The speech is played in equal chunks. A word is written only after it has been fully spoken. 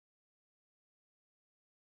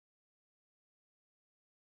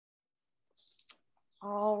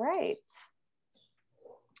All right.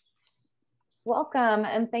 Welcome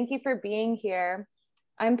and thank you for being here.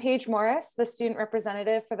 I'm Paige Morris, the student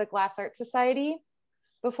representative for the Glass Art Society.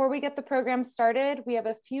 Before we get the program started, we have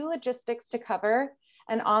a few logistics to cover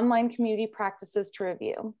and online community practices to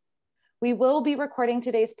review. We will be recording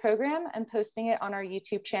today's program and posting it on our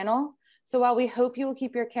YouTube channel. So while we hope you will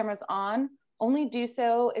keep your cameras on, only do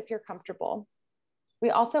so if you're comfortable. We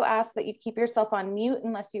also ask that you keep yourself on mute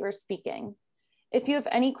unless you are speaking. If you have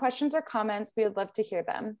any questions or comments, we would love to hear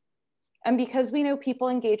them. And because we know people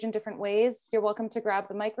engage in different ways, you're welcome to grab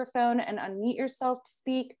the microphone and unmute yourself to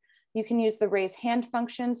speak. You can use the raise hand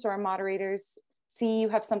function so our moderators see you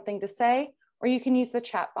have something to say, or you can use the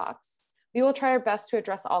chat box. We will try our best to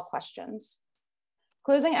address all questions.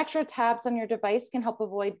 Closing extra tabs on your device can help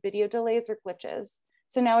avoid video delays or glitches.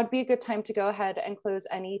 So now would be a good time to go ahead and close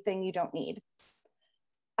anything you don't need.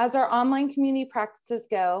 As our online community practices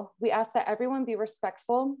go, we ask that everyone be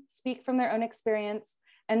respectful, speak from their own experience,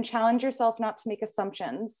 and challenge yourself not to make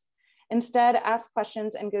assumptions. Instead, ask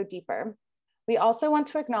questions and go deeper. We also want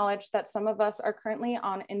to acknowledge that some of us are currently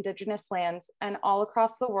on Indigenous lands, and all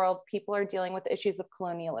across the world, people are dealing with issues of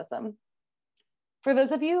colonialism. For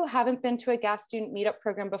those of you who haven't been to a GAS student meetup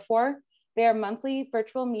program before, they are monthly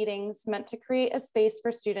virtual meetings meant to create a space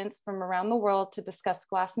for students from around the world to discuss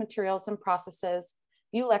glass materials and processes,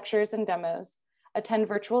 view lectures and demos, attend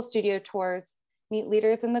virtual studio tours, meet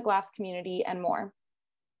leaders in the glass community, and more.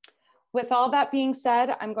 With all that being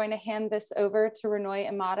said, I'm going to hand this over to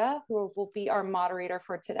Rinoi Imada, who will be our moderator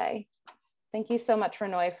for today. Thank you so much,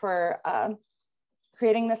 Rinoi, for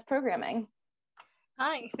creating this programming.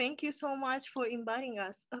 Hi, thank you so much for inviting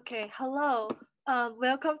us. Okay, hello.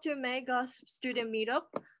 Welcome to GAS Student Meetup.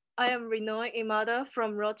 I am Rinoi Imada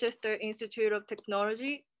from Rochester Institute of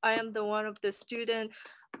Technology. I am the one of the student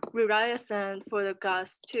liaison for the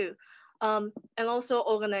GAS too. And also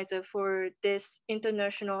organizer for this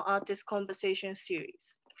International Artist Conversation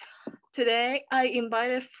Series. Today, I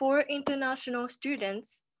invited 4 international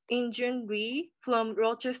students, Ying Chiun Lee from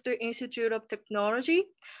Rochester Institute of Technology,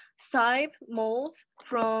 Sadhbh Mowlds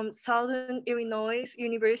from Southern Illinois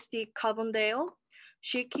University, Carbondale,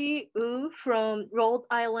 Shiqi Wu from Rhode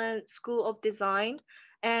Island School of Design,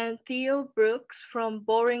 and Theo Brooks from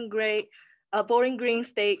Bowling Green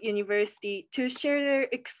State University to share their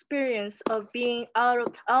experience of being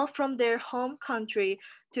out from their home country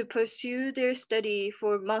to pursue their study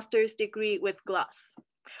for master's degree with glass.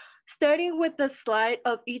 Starting with the slide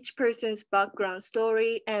of each person's background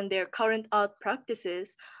story and their current art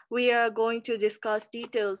practices, we are going to discuss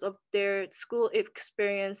details of their school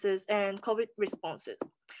experiences and COVID responses.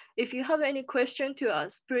 If you have any question to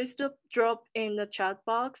us, please drop in the chat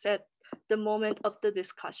box at the moment of the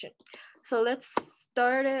discussion. So let's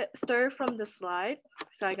start from the slide.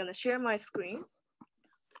 So I'm gonna share my screen.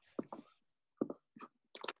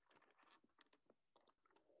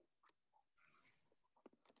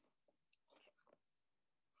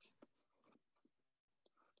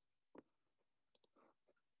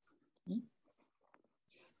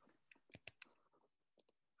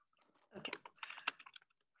 Okay.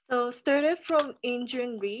 So started from Ying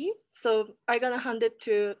Chiun Lee. So I'm gonna hand it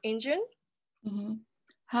to Ying Chiun.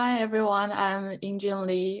 Hi everyone, I'm Ying Chiun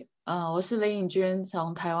Lee. 我是林颖君，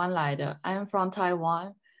从台湾来的。I'm from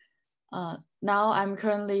Taiwan. Now I'm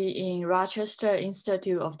currently in Rochester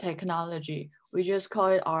Institute of Technology. We just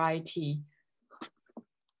call it RIT.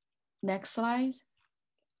 Next slide.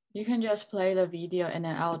 You can just play the video and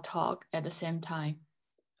then I'll talk at the same time.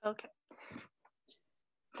 Okay.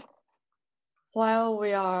 While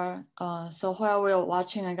we are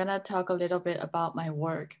watching, I'm gonna talk a little bit about my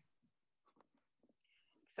work.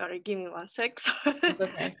 Sorry, give me 1 sec. It's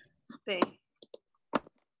okay. Thanks.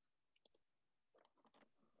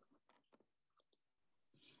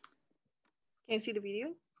 Can you see the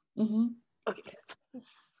video? Mm-hmm. Okay.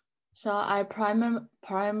 So I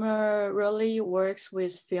primarily works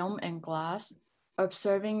with film and glass,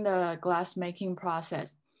 observing the glass making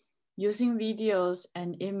process, using videos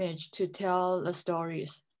and image to tell the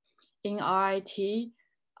stories. In RIT,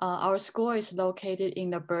 our school is located in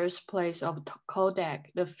the birthplace of Kodak,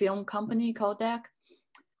 the film company Kodak.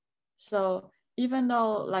 So even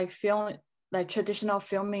though traditional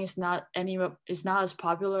filming is not as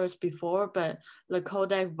popular as before, but the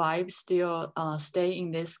Kodak vibe still stay in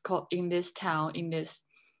this town, in this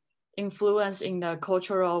influence in the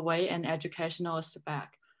cultural way and educational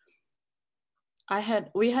aspect.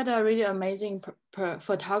 We had a really amazing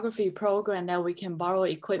photography program that we can borrow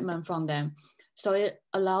equipment from them. So it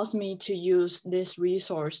allows me to use this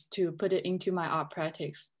resource to put it into my art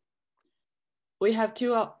practice. We have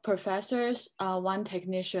 2 professors, 1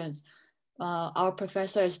 technician. our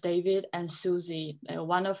professors, David and Susie.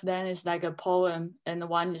 One of them is like a poem and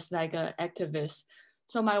one is like an activist.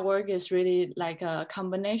 So my work is really like a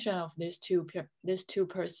combination of these two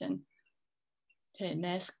person. Okay,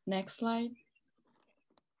 next slide.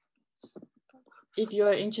 If you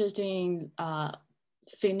are interested in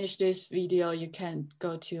finish this video, you can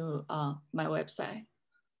go to my website.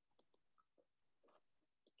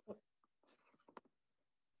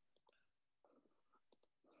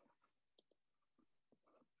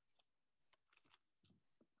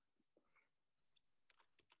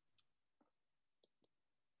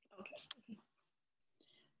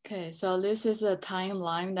 Okay, so this is a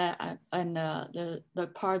timeline that the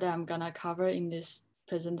part that I'm gonna cover in this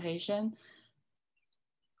presentation.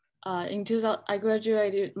 In 2000, I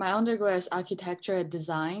graduated, my undergrad is architecture and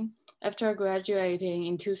design. After graduating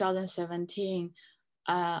in 2017,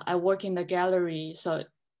 I work in the gallery. So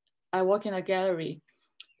I work in a gallery.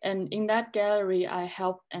 And in that gallery, I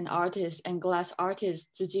help an artist and glass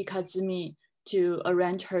artist, Zizi Kazumi, to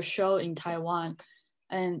arrange her show in Taiwan.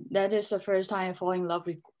 And that is the first time I fall in love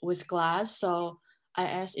with glass. So I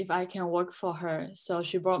asked if I can work for her. So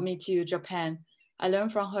she brought me to Japan. I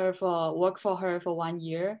learned from her work for her for 1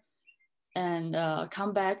 year and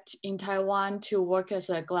come back in Taiwan to work as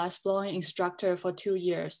a glass blowing instructor for 2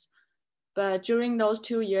 years. But during those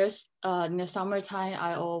 2 years, in the summertime,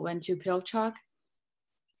 I all went to Pyeongchang.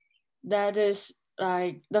 That is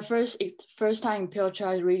like the first time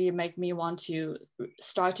Pyeongchang really made me want to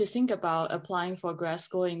start to think about applying for grad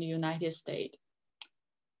school in the United States.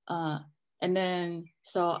 And then,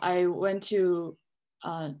 so I went to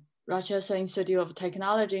Rochester Institute of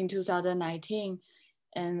Technology in 2019.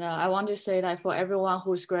 And I want to say that for everyone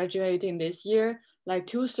who's graduating this year, like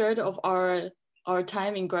 2/3 of our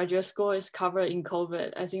time in graduate school is covered in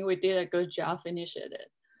COVID. I think we did a good job finishing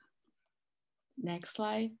it. Next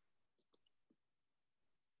slide.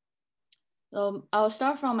 I'll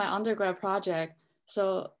start from my undergrad project.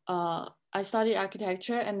 So I studied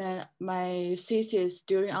architecture, and then my thesis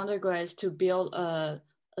during undergrad is to build a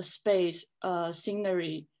space, a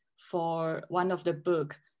scenery for one of the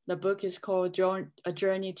book. The book is called A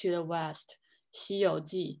Journey to the West, 西游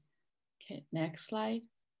记. Okay, next slide.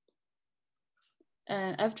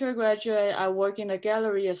 And after graduate, I work in a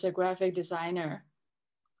gallery as a graphic designer.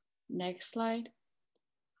 Next slide.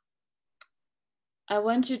 I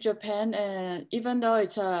went to Japan, and even though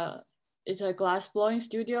it's a glass blowing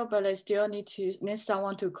studio, but I still need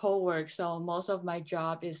someone to co-work. So most of my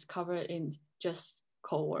job is covered in just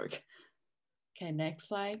co-work. Okay, next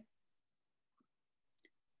slide.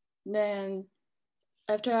 Then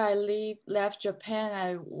after I left Japan,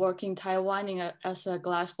 I work in Taiwan as a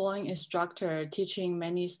glass blowing instructor, teaching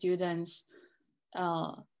many students.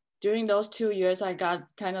 During those 2 years, I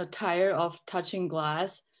got kind of tired of touching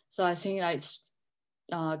glass. So I think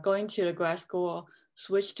going to the grad school,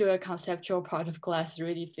 switch to a conceptual part of glass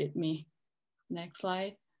really fit me. Next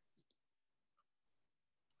slide.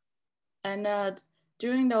 And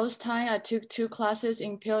during those time, I took 2 classes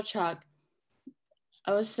in Pyeongchang.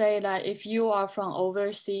 I would say that if you are from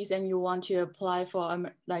overseas and you want to apply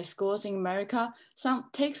for like schools in America,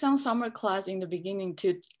 take some summer class in the beginning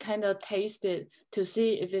to kind of taste it, to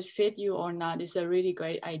see if it fit you or not. It's a really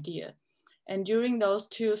great idea. And during those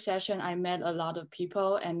 2 sessions, I met a lot of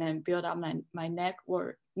people and then built up my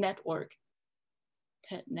network.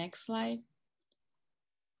 Okay, next slide.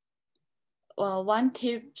 Well, one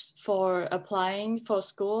tip for applying for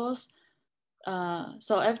schools.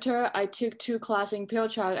 So after I took 2 classes in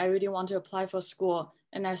Pyeongchang, I really want to apply for school,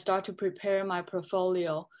 and I start to prepare my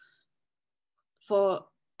portfolio.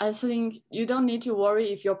 I think you don't need to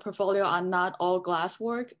worry if your portfolio are not all glass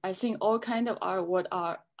work. I think all kind of artwork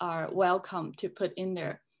are welcome to put in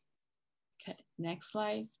there. Okay, next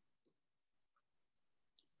slide.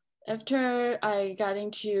 After I got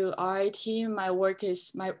into RIT,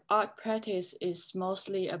 my art practice is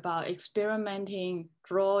mostly about experimenting,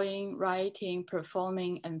 drawing, writing,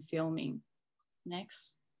 performing, and filming.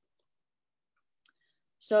 Next.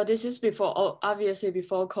 So this is obviously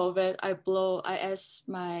before COVID, I asked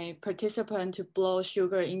my participant to blow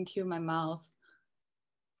sugar into my mouth.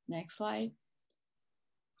 Next slide.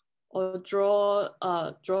 Or draw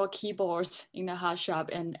keyboards in the hot shop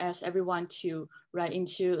and ask everyone to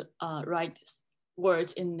write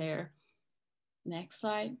words in there. Next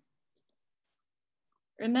slide.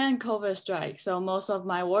 And then COVID strike. So most of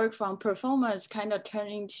my work from performance kind of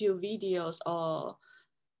turned into videos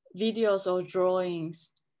or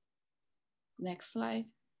drawings. Next slide.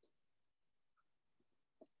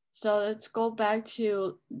 So let's go back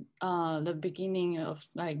to the beginning of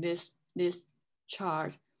like this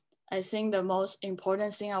chart. I think the most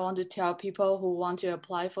important thing I want to tell people who want to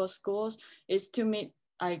apply for schools is to meet,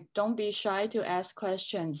 like, don't be shy to ask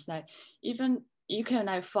questions. Like, even you can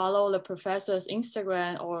like follow the professor's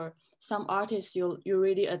Instagram or some artists you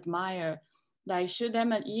really admire. Like, shoot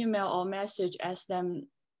them an email or message, ask them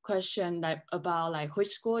question like about like which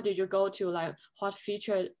school did you go to, like what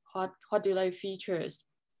do you like features.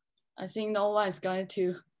 I think no one is going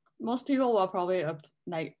to, most people will probably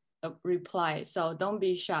like reply. So don't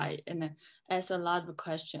be shy and ask a lot of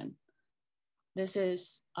questions. This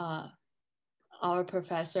is our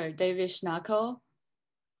professor, David Schnackel.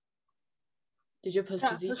 Did you put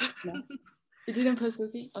Susie? No, you didn't put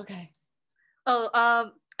Susie? Okay. Oh,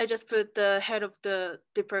 I just put the head of the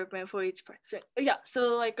department for each person. Yeah,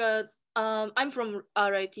 so like I'm from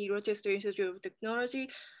RIT, Rochester Institute of Technology,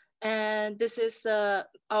 and this is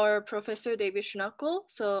our professor David Schnackel.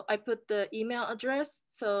 So I put the email address.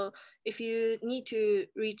 So if you need to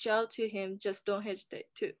reach out to him, just don't hesitate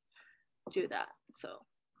to do that. So,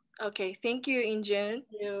 okay, thank you, Injun. Thank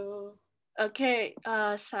you. Okay,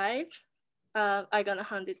 Sadhbh, I'm gonna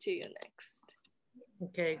hand it to you next.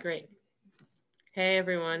 Okay, great. Hey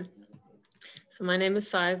everyone. So my name is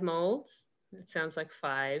Sadhbh Mowlds. It sounds like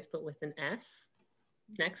 5, but with an S.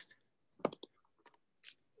 Next.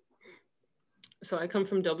 So I come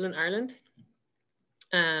from Dublin, Ireland,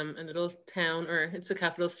 a little town, or it's the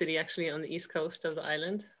capital city actually on the east coast of the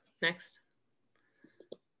island. Next.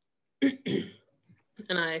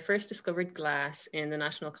 And I first discovered glass in the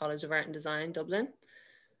National College of Art and Design, Dublin.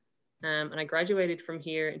 And I graduated from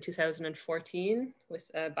here in 2014 with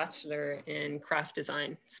a bachelor in craft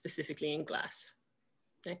design, specifically in glass.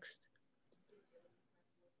 Next.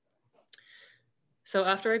 So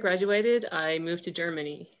after I graduated, I moved to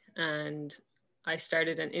Germany and I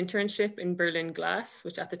started an internship in Berlin Glass,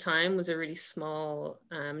 which at the time was a really small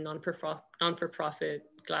non-for-profit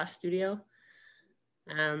glass studio.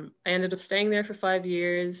 I ended up staying there for 5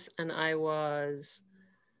 years and I was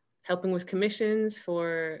helping with commissions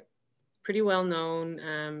for pretty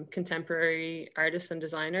well-known contemporary artists and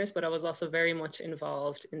designers, but I was also very much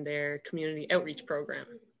involved in their community outreach program.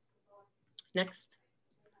 Next.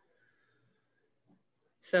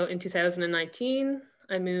 So in 2019,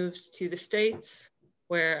 I moved to the States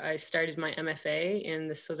where I started my MFA in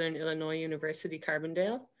the Southern Illinois University,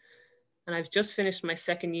 Carbondale. And I've just finished my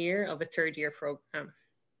 2nd year of a 3rd year program.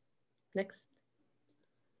 Next.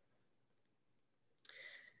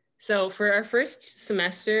 So for our first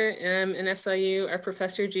semester in SIU, our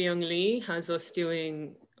professor Shiqi Wu Lee has us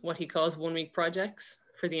doing what he calls 1-week projects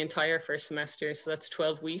for the entire first semester. So that's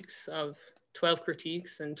 12 weeks of 12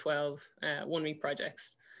 critiques and 12 1-week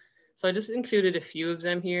projects. So I just included a few of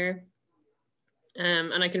them here.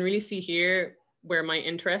 And I can really see here where my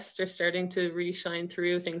interests are starting to really shine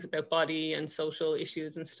through, things about body and social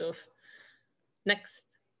issues and stuff. Next.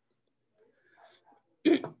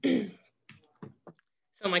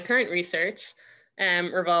 So my current research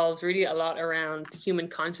revolves really a lot around human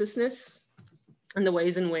consciousness and the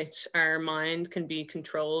ways in which our mind can be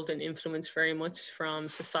controlled and influenced very much from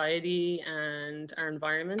society and our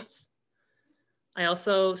environments. I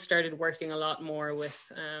also started working a lot more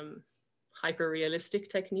with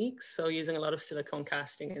hyper-realistic techniques, so using a lot of silicone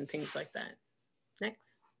casting and things like that.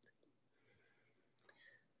 Next.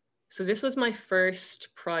 So this was my first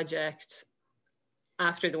project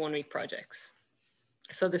after the 1-week projects.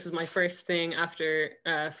 So this is my first thing after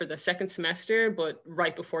for the 2nd semester, but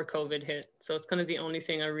right before COVID hit. So it's kind of the only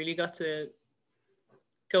thing I really got to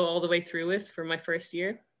go all the way through with for my first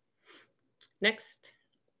year. Next.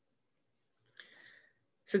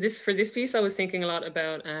 So for this piece, I was thinking a lot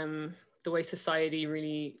about the way society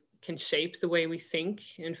really can shape the way we think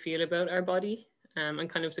and feel about our body and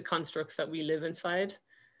kind of the constructs that we live inside.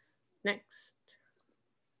 Next.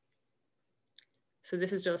 So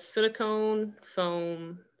this is just silicone,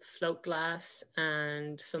 foam, float glass,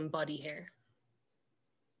 and some body hair.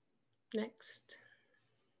 Next.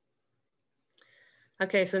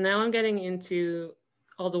 Okay, so now I'm getting into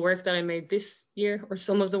all the work that I made this year, or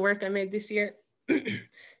some of the work I made this year.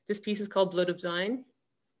 This piece is called Blood of Design.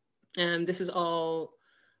 And this is all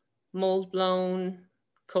mold blown,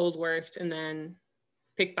 cold worked, and then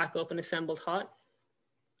picked back up and assembled hot.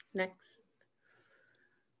 Next.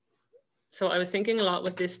 So I was thinking a lot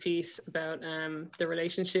with this piece about the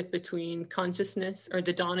relationship between consciousness, or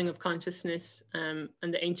the dawning of consciousness, and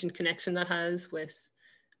the ancient connection that has with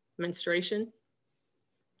menstruation.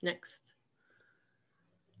 Next.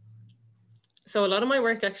 So a lot of my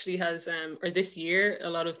work actually has, or this year, a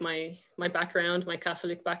lot of my background, my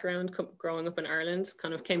Catholic background growing up in Ireland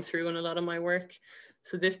kind of came through in a lot of my work.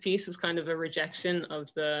 So this piece was kind of a rejection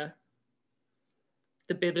of the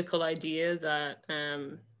the biblical idea that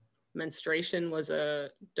menstruation was a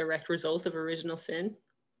direct result of original sin.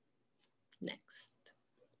 Next.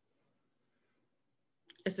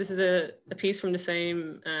 This is a piece from the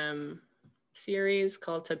same series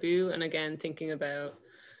called Taboo, and again, thinking about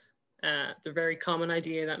the very common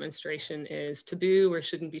idea that menstruation is taboo or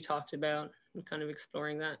shouldn't be talked about, and kind of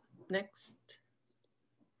exploring that. Next.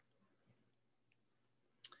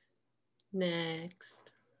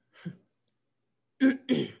 Next.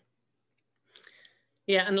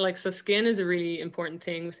 Yeah, and like, so skin is a really important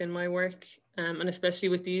thing within my work, and especially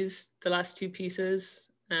with the last two pieces,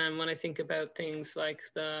 when I think about things like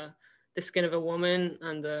the skin of a woman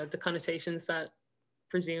and the connotations that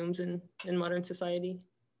presumes in modern society.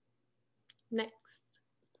 Next.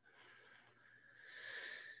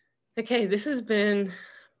 Okay, this has been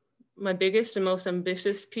my biggest and most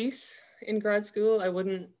ambitious piece in grad school. I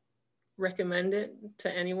wouldn't recommend it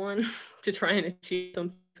to anyone to try and achieve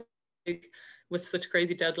something big with such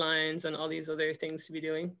crazy deadlines and all these other things to be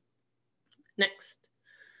doing. Next.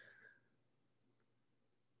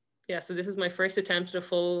 Yeah, so this is my first attempt at a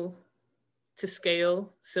full to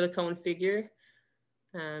scale silicone figure.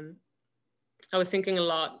 I was thinking a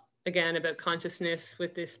lot again about consciousness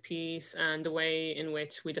with this piece and the way in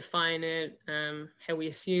which we define it, how we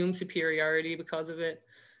assume superiority because of it.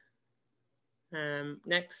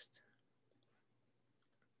 Next.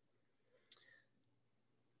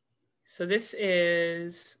 So this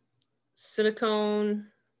is silicone.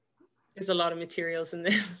 There's a lot of materials in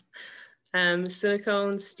this.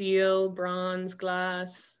 Silicone, steel, bronze,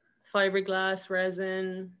 glass, fiberglass,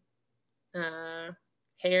 resin,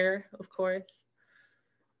 hair, of course.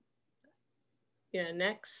 Yeah,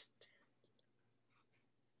 next.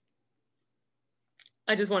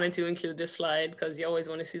 I just wanted to include this slide because you always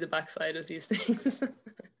want to see the backside of these things.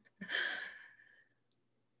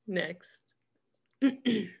 Next.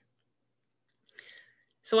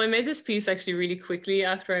 So I made this piece actually really quickly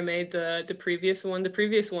after I made the previous one. The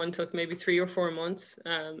previous one took maybe 3 or 4 months.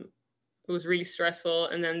 It was really stressful.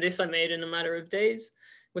 And then this I made in a matter of days,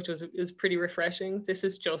 which was pretty refreshing. This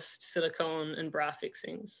is just silicone and bra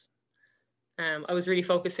fixings. I was really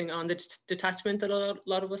focusing on the detachment that a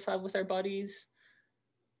lot of us have with our bodies.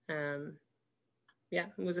 Yeah,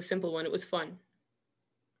 it was a simple one. It was fun.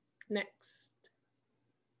 Next.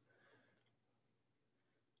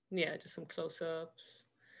 Yeah, just some close-ups.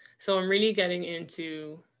 So I'm really getting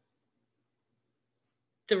into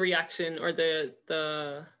the reaction or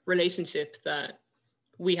the relationship that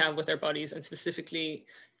we have with our bodies, and specifically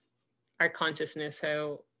our consciousness,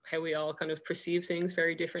 how we all kind of perceive things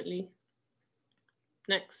very differently.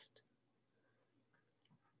 Next.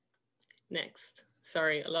 Next.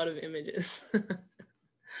 Sorry, a lot of images.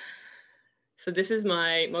 So this is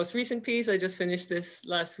my most recent piece. I just finished this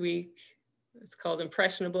last week. It's called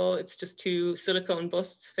Impressionable. It's just 2 silicone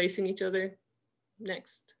busts facing each other.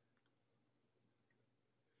 Next.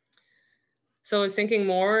 So I was thinking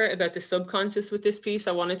more about the subconscious with this piece.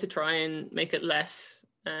 I wanted to try and make it less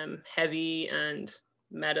heavy and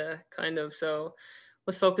meta kind of. So I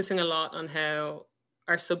was focusing a lot on how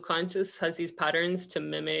our subconscious has these patterns to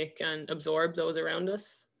mimic and absorb those around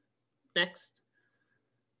us. Next.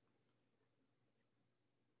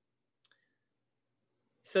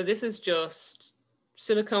 So this is just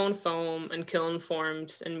silicone foam and kiln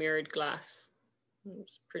formed and mirrored glass.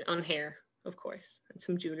 It's pretty, on hair, of course, and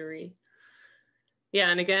some jewelry. Yeah,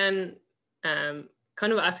 and again,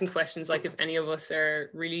 kind of asking questions like if any of us are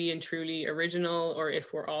really and truly original, or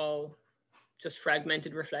if we're all just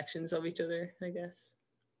fragmented reflections of each other, I guess.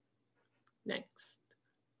 Next.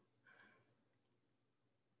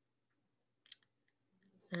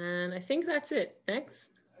 And I think that's it.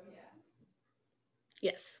 Next.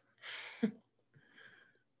 Yes.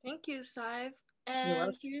 Thank you, Sadhbh.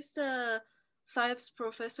 And here's the Sadhbh's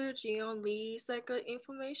professor Chiun Lee's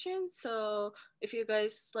information. So if you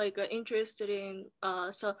guys are interested in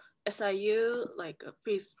SIU,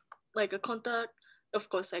 please contact, of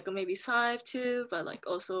course, maybe Sadhbh too, but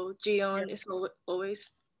also Chiun is always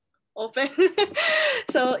open.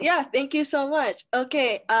 So yeah, thank you so much.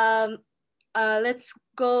 Okay, let's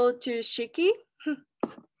go to Shiqi.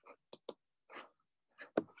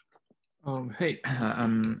 Hey,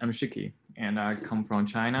 I'm Shiqi, and I come from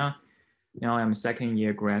China. Now I'm a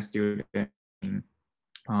second-year grad student in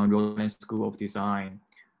Rhode School of Design.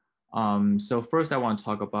 So first I want to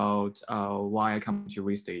talk about why I come to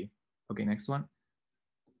RISD. Okay, next one.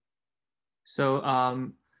 So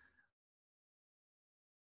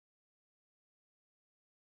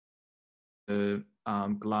the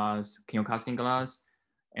glass, casting glass,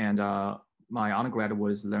 and my undergrad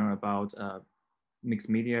was learn about mixed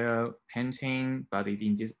media painting, but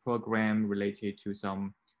in this program related to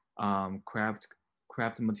some craft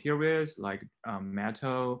materials like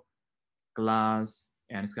metal, glass,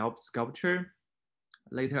 and sculpture.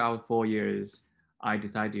 Later out 4 years, I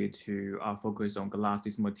decided to focus on glass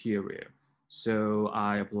this material. So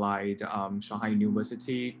I applied Shanghai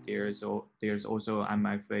University. There's also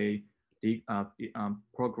MFA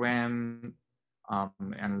program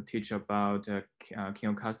and teach about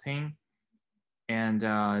kino casting. And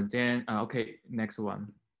then, okay, next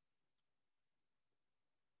one.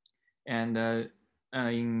 And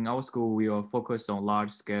in our school, we are focused on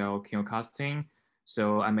large scale kino casting.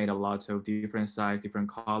 So I made a lot of different size, different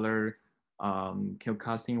color kino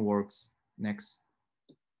casting works. Next.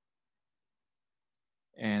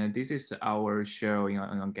 And this is our show in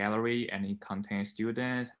a gallery, and it contains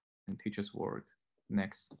students and teachers' work.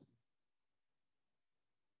 Next.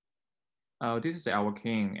 This is our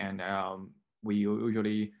king, and we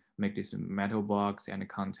usually make this metal box and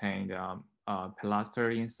contain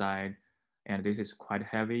plaster inside. And this is quite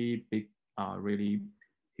heavy, big, really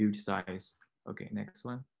huge size. Okay, next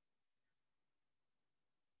one.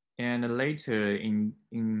 And later in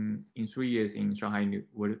 3 years in Shanghai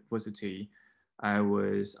University, I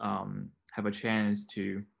was have a chance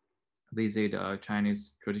to visit a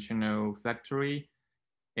Chinese traditional factory.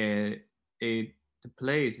 The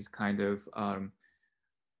place is kind of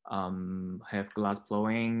have glass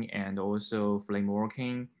blowing and also flame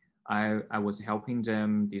working. I was helping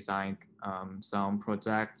them design some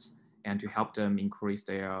projects and to help them increase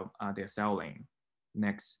their selling.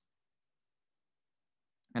 Next.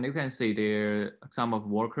 And you can see there some of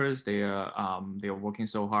workers they're working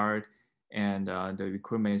so hard, and the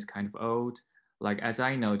equipment is kind of old. Like as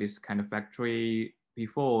I know, this kind of factory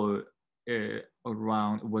before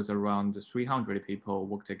was around 300 people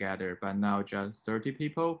work together, but now just 30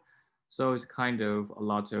 people. So it's kind of a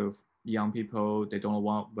lot of young people. They don't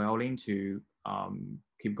want willing to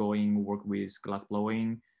keep going work with glass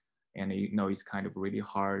blowing, and it's kind of really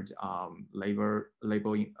hard labor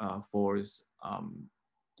force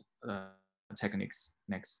techniques.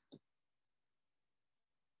 Next.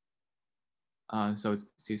 So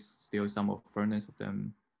it's still some of furnace of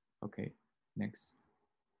them. Okay, next.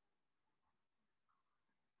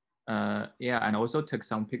 Yeah, and also took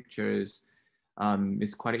some pictures.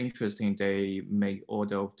 It's quite interesting. They make all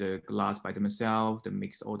of the glass by themselves. They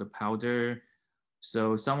mix all the powder.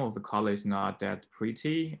 So some of the color is not that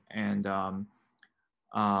pretty, and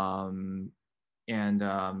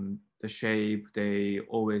the shape they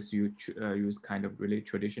always use kind of really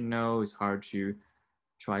traditional. It's hard to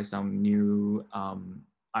try some new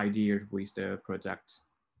ideas with the project.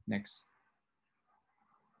 Next.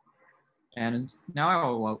 And now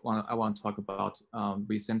I want to talk about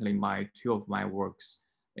recently two of my works.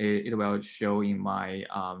 It will show in my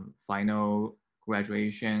final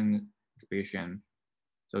graduation exhibition.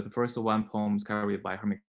 So the first one, Poems Carried by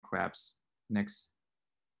Hermit Crabs. Next.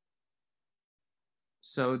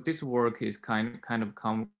 So this work is kind of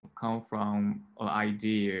come from an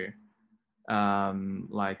idea.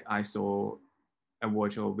 Like I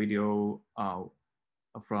watched a video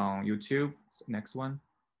from YouTube. So next one.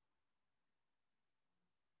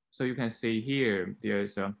 So you can see here,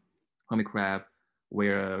 there's a hermit crab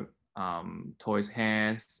where toys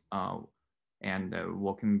hands and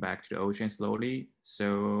walking back to the ocean slowly.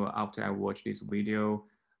 So after I watched this video,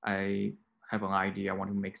 I have an idea. I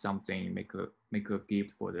want to make something, make a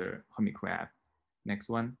gift for the hermit crab. Next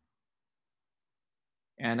one.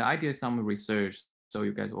 And I did some research. So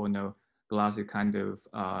you guys all know glass is kind of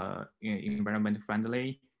environment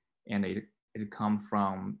friendly, and it comes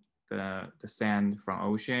from the sand from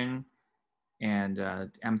ocean. And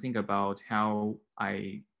I'm thinking about how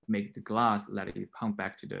I make the glass, let it go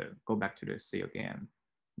back to the sea again.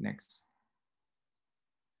 Next.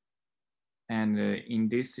 And in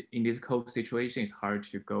this cold situation, it's hard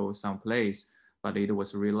to go someplace, but it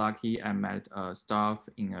was really lucky. I met staff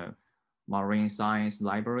in a marine science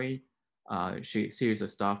library. She is a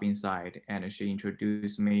staff inside, and she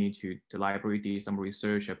introduced me to the library, did some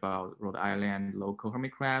research about Rhode Island local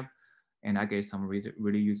hermit crab, and I get some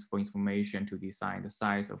really useful information to design the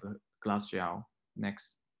size of a glass shell.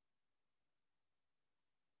 Next.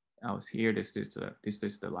 I was here. This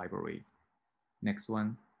is the library. Next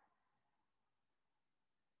one.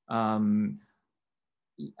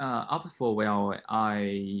 After for a while,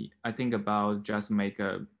 I think about just make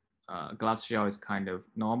a glass shell is kind of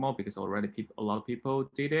normal because already a lot of people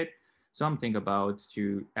did it. So I'm thinking about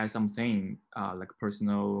to add something like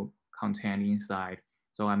personal content inside.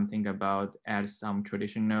 So I'm thinking about add some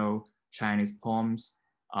traditional Chinese poems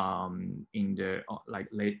in the like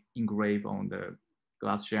engraved on the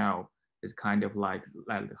glass shell. It's kind of like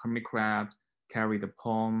the hermit crab carried the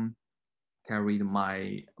poem, carried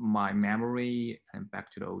my memory and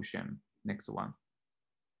back to the ocean. Next one.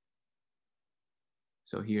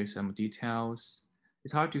 So here's some details.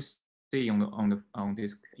 It's hard to see on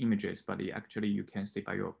these images, but actually you can see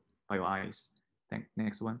by your eyes.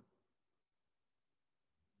 Next one.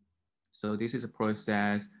 So this is a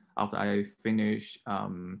process after I finished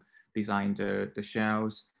designing the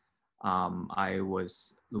shells. I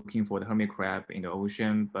was looking for the hermit crab in the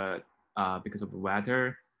ocean, but because of the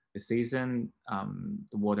weather, the season,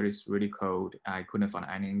 the water is really cold. I couldn't find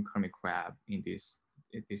any hermit crab in these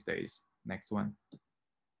days. Next one.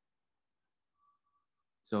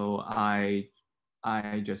 So I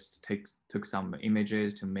just took some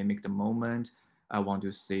images to mimic the moment. I want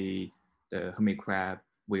to see the hermit crab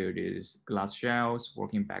where these glass shells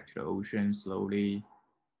walking back to the ocean slowly.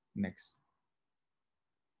 Next.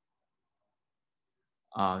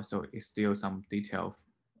 So it's still some detail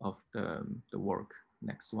of the work.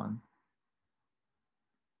 Next one.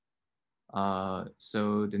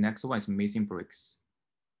 So the next one is missing bricks.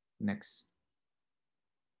 Next.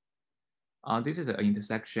 This is an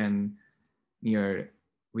intersection near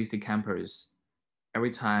Rhode campus.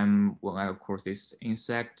 Every time when I cross this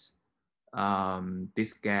insect,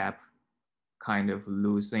 this gap kind of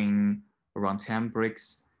losing around 10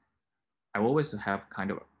 bricks. I always have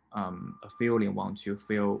kind of a feeling want to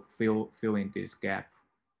fill in this gap.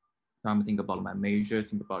 So I'm thinking about my major,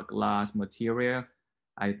 think about glass material.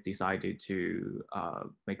 I decided to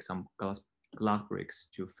make some glass bricks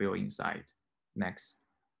to fill inside. Next.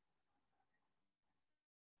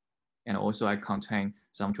 And also I contain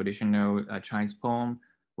some traditional Chinese poem.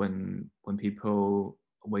 When people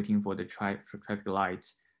waiting for the traffic light,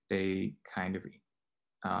 they kind of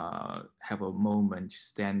have a moment to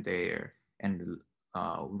stand there and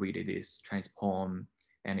read this Chinese poem.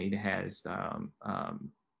 And it has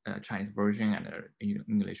a Chinese version and an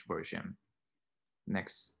English version.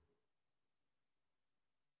 Next.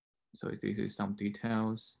 So this is some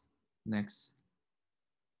details. Next.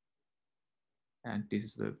 And this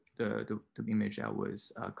is the image I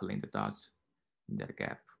was cleaning the dots in that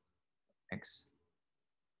gap. Next.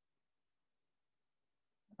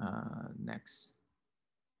 Next.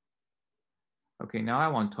 Okay, now I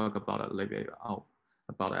want to talk about a little bit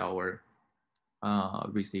about our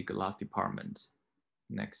receipt glass department.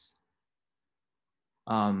 Next.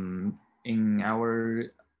 In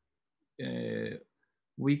our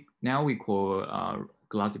we call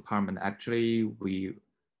glass department. Actually,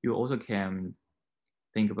 you also can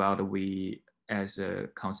think about we as a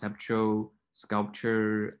conceptual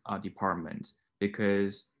sculpture department,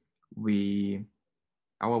 because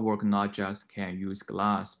our work not just can use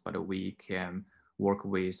glass, but we can work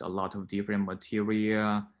with a lot of different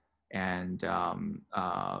material, and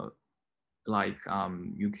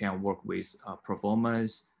you can work with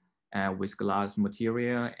performance with glass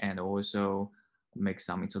material, and also make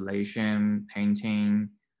some installation, painting,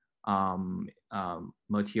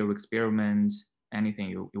 material experiment, anything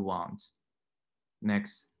you want.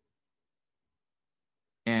 Next.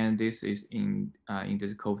 And this is in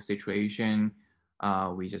this COVID situation,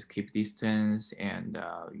 we just keep distance, and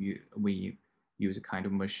we use a kind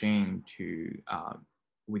of machine to,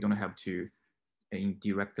 we don't have to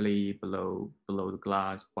directly below the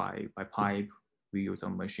glass by pipe. We use a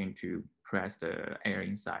machine to press the air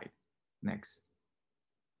inside. Next.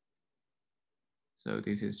 So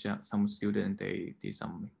this is just some student, they did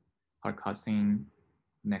some hard casting.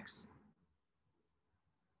 Next.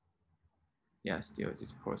 Yeah, still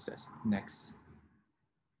this process. Next.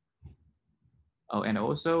 Oh, and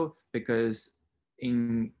also because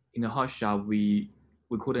in the hot shop, we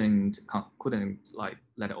couldn't like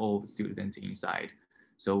let all the students inside,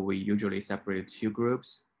 so we usually separate two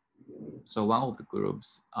groups. So one of the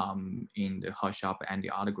groups in the hot shop, and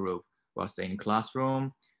the other group was in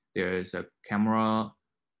classroom. There's a camera.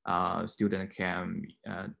 Student can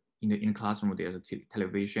in the classroom. There's a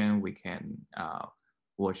television. We can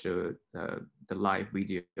watch the live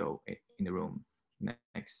video in the room.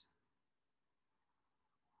 Next.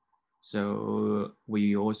 So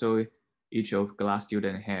we also, each of glass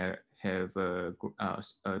student have a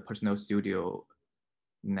personal studio.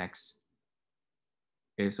 Next.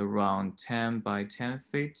 Is around 10 by 10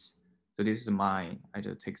 feet. So this is mine. I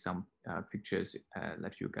just take some pictures,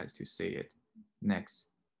 let you guys to see it. Next.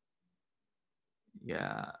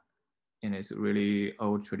 Yeah, and it's really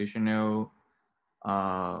old traditional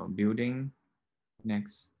building.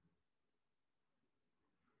 Next.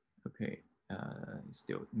 Okay,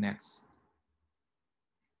 still next.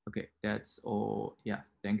 Okay, that's all. Yeah,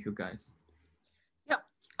 thank you guys.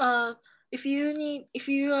 Yeah. if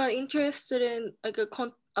you are interested in like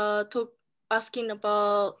asking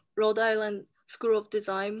about Rhode Island School of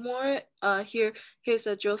Design more, here's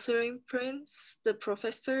a Jocelyn Prince, the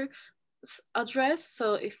professor's address.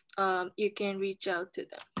 So if you can reach out to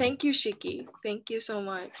them. Thank you, Shiqi. Thank you so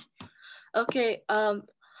much. Okay,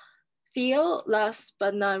 Theo, last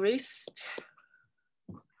but not least.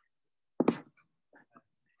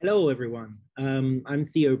 Hello, everyone. I'm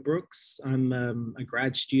Theo Brooks. I'm a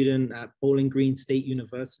grad student at Bowling Green State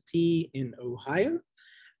University in Ohio,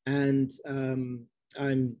 and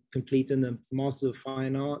I'm completing the Master of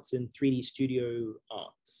Fine Arts in 3D Studio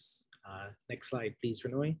Arts. Next slide, please,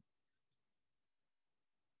 Rinoi.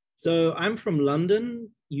 So I'm from London,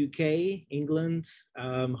 UK, England,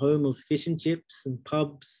 home of fish and chips and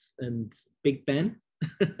pubs and Big Ben.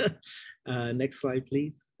 Next slide,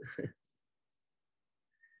 please.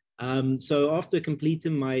 So after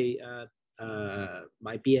completing my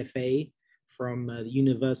my BFA from the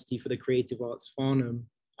University for the Creative Arts Farnham,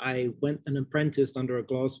 I went and apprenticed under a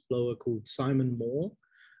glassblower called Simon Moore,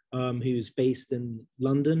 who's based in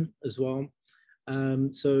London as well.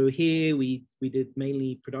 So here we did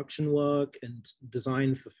mainly production work and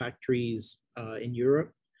design for factories in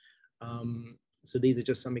Europe. So these are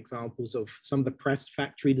just some examples of some of the pressed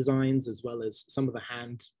factory designs, as well as some of the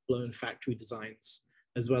hand-blown factory designs,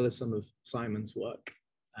 as well as some of Simon's work.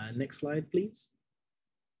 Next slide, please.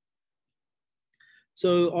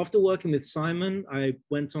 So after working with Simon, I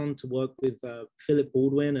went on to work with Philip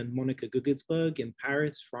Baldwin and Monica Gugelsberg in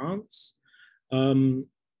Paris, France.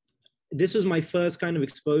 This was my first kind of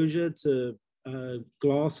exposure to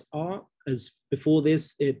glass art, as before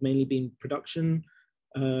this, it had mainly been production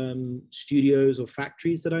studios or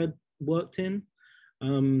factories that I'd worked in.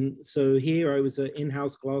 So here I was an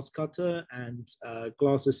in-house glass cutter and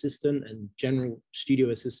glass assistant and general studio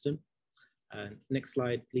assistant. Next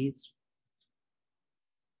slide, please.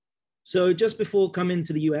 So just before coming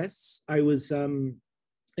to the US, I was,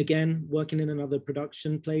 again, working in another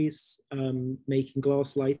production place, making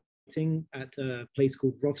glass lighting at a place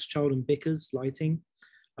called Rothschild and Bickers Lighting.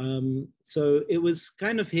 So it was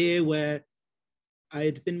kind of here where I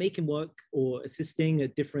had been making work or assisting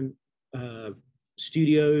at different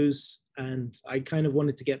studios, and I kind of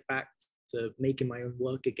wanted to get back to making my own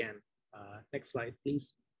work again. Next slide,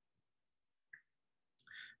 please.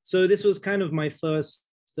 So this was kind of my first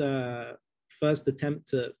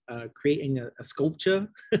attempt at creating a sculpture.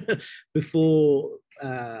 Before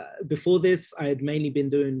this, I had mainly been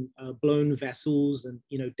doing blown vessels and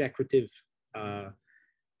decorative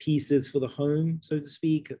pieces for the home, so to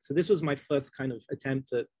speak. So this was my first kind of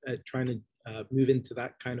attempt at trying to move into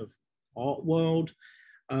that kind of art world.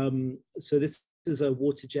 So this is a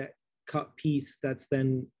water jet cut piece that's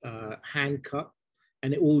then hand cut,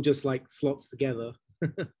 and it all just like slots together.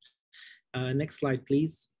 Next slide,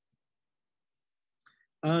 please.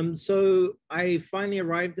 So I finally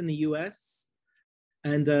arrived in the US,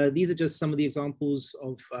 and these are just some of the examples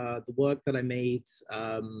of the work that I made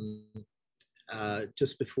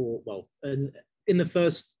just before, well, in the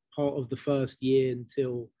first part of the first year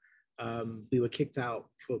until we were kicked out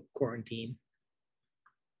for quarantine.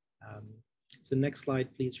 So next slide,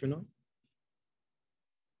 please, Rinoi.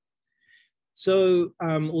 So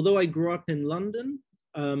although I grew up in London,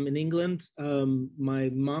 in England, my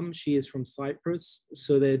mum, she is from Cyprus,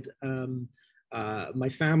 so that my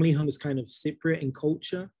family home was kind of Cypriot in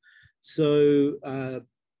culture. So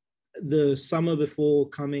the summer before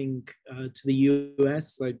coming to the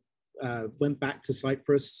US, I went back to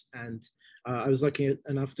Cyprus, and I was lucky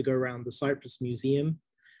enough to go around the Cyprus Museum.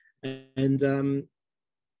 And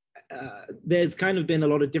there's kind of been a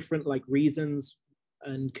lot of different like reasons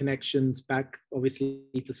and connections back, obviously,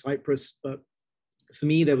 to Cyprus, but for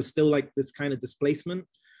me, there was still like this kind of displacement,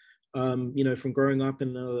 from growing up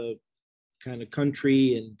in another kind of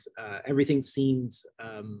country, and everything seemed,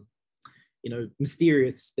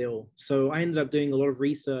 mysterious still. So I ended up doing a lot of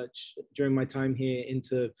research during my time here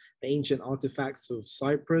into the ancient artifacts of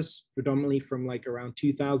Cyprus, predominantly from like around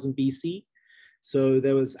 2000 BC. So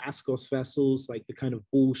there was Ascos vessels, like the kind of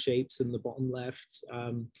ball shapes in the bottom left,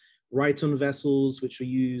 Rhyton vessels, which were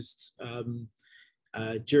used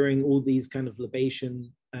during all these kind of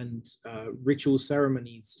libation and ritual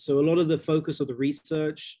ceremonies. So a lot of the focus of the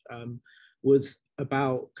research was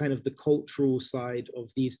about kind of the cultural side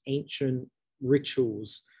of these ancient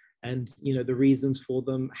rituals, and the reasons for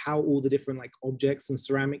them, how all the different like objects and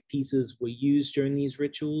ceramic pieces were used during these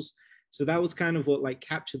rituals. So that was kind of what like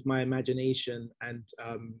captured my imagination, and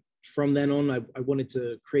from then on, I wanted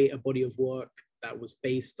to create a body of work that was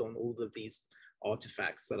based on all of these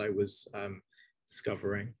artifacts that I was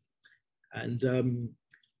discovering. And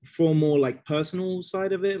for more like personal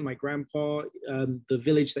side of it, my grandpa, the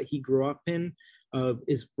village that he grew up in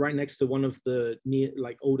is right next to one of the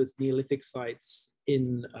oldest Neolithic sites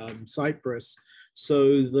in Cyprus.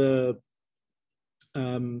 So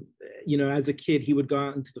as a kid, he would go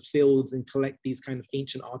out into the fields and collect these kind of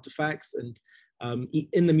ancient artifacts. And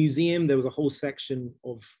in the museum, there was a whole section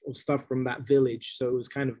of stuff from that village. So it was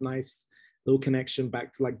kind of nice little connection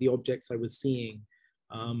back to like the objects I was seeing.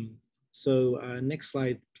 Next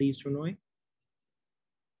slide, please, Rinoi.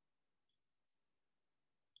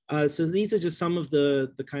 So these are just some of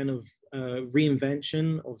the kind of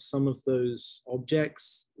reinvention of some of those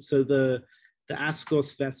objects. So the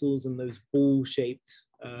Ascos vessels and those ball-shaped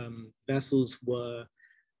vessels were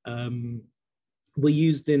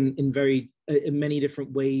used in many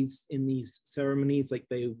different ways in these ceremonies. Like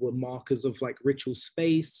they were markers of like ritual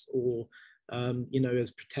space, or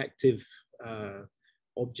as protective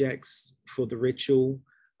objects for the ritual.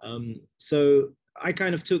 So I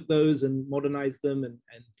kind of took those and modernized them and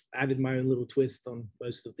added my own little twist on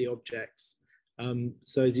most of the objects.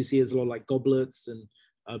 So as you see, there's a lot of like goblets and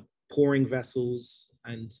pouring vessels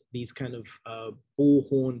and these kind of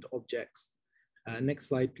bull-horned objects. Next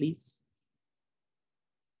slide, please.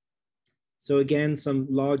 So again, some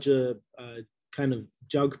larger kind of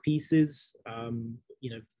jug pieces,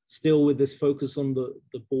 still with this focus on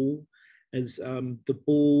the bull, as the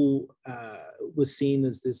bull was seen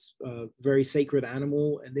as this very sacred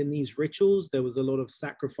animal. And in these rituals, there was a lot of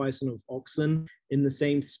sacrificing of oxen in the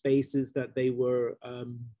same spaces that they were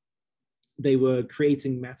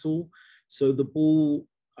creating metal. So the bull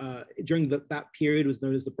during that period was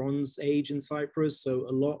known as the Bronze Age in Cyprus. So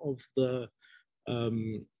a lot of the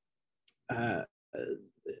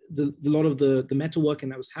metalworking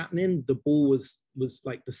that was happening, the bull was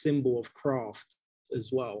like the symbol of craft as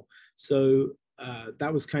well. So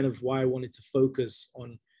that was kind of why I wanted to focus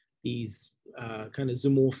on these kind of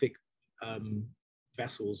zoomorphic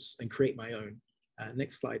vessels and create my own.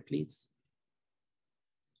 Next slide, please.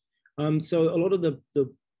 So a lot of the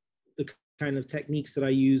kind of techniques that I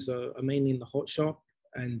use are mainly in the hot shop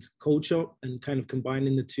and cold shop, and kind of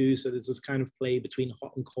combining the two. So there's this kind of play between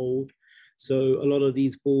hot and cold. So a lot of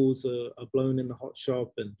these balls are blown in the hot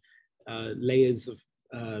shop, and layers of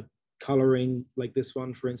coloring, like this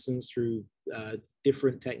one, for instance, through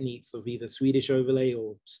different techniques of either Swedish overlay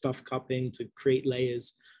or stuff cupping to create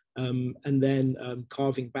layers, and then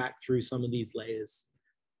carving back through some of these layers.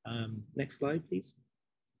 Next slide, please.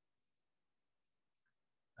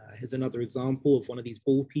 Here's another example of one of these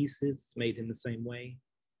ball pieces made in the same way.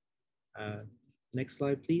 Next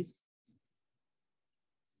slide, please.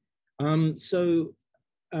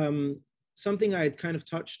 Something I had kind of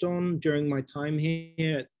touched on during my time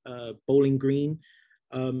here at Bowling Green,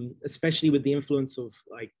 especially with the influence of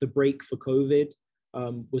like the break for COVID,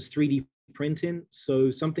 was 3D printing. So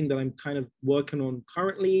something that I'm kind of working on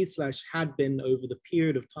currently / had been over the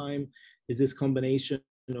period of time is this combination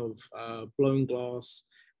of blown glass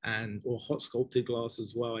or hot sculpted glass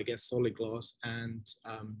as well, I guess solid glass, and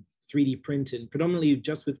 3D printing, predominantly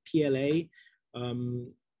just with PLA,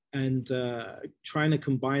 and trying to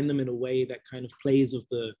combine them in a way that kind of plays of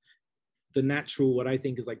the natural, what I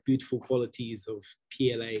think is like beautiful qualities of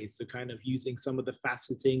PLA. So kind of using some of the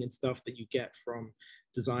faceting and stuff that you get from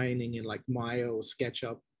designing in like Maya or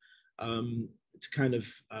SketchUp to kind of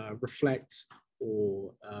reflect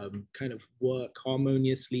or kind of work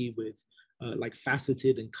harmoniously with like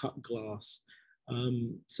faceted and cut glass.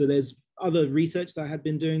 So there's other research that I had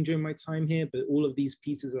been doing during my time here, but all of these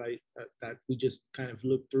pieces that we just kind of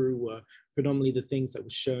looked through were predominantly the things that were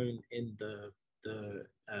shown in the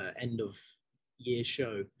end of year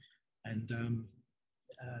show. And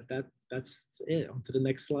that's it. On to the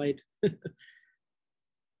next slide. And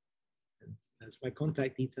that's my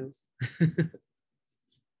contact details.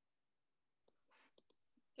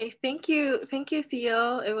 Okay, thank you,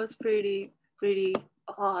 Theo. It was pretty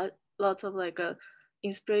lots of like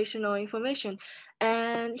inspirational information.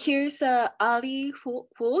 And here's Ali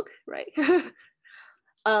Huog, right?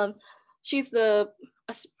 She's the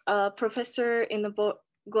professor in the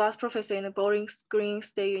glass professor in the Bowling Green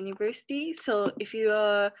State University. So if you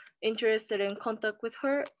are interested in contact with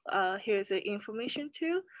her, here's the information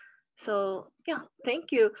too. So yeah,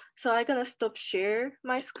 thank you. So I'm gonna stop share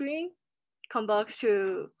my screen, come back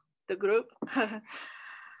to the group.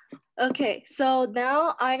 Okay, so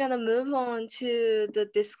now I'm gonna move on to the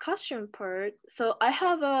discussion part. So I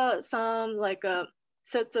have some like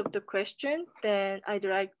sets of the question that I'd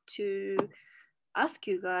like to ask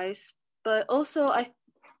you guys, but also I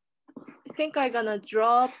think I'm gonna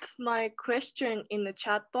drop my question in the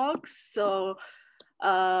chat box. So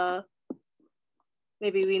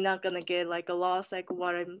maybe we're not gonna get like a loss like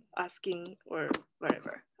what I'm asking or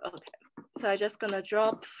whatever. Okay, so I'm just gonna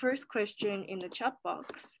drop first question in the chat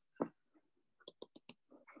box.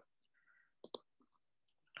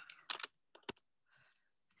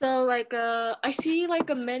 So like I see like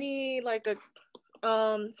many like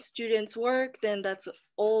students work, then that's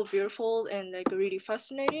all beautiful and like really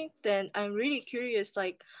fascinating. Then I'm really curious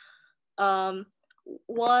like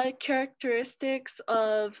what characteristics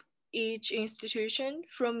of each institution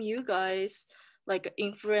from you guys like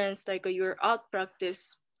influence like your art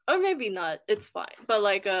practice, or maybe not, it's fine, but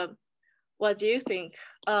like what do you think?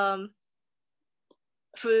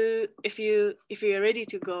 If you're ready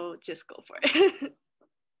to go, just go for it.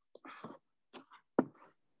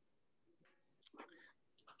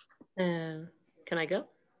 Can I go?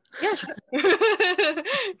 Yeah, sure.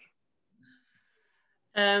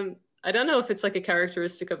 I don't know if it's like a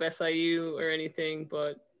characteristic of SIU or anything,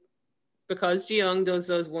 but because Jiyoung does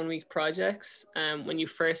those 1 week projects when you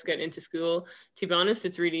first get into school, to be honest,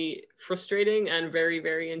 it's really frustrating and very,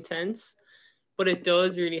 very intense, but it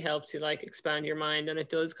does really help to like expand your mind, and it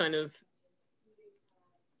does kind of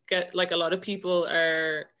get like a lot of people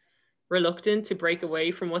are reluctant to break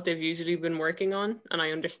away from what they've usually been working on, and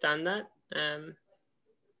I understand that.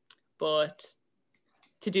 But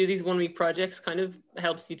to do these 1 week projects kind of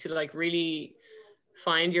helps you to like really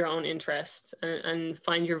find your own interests and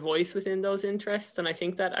find your voice within those interests. And I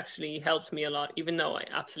think that actually helped me a lot, even though I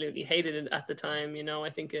absolutely hated it at the time. You know, I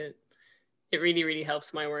think it really, really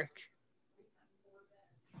helps my work.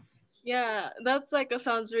 Yeah, that's like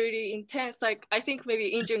sounds really intense. Like I think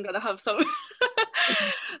maybe Injun gonna have some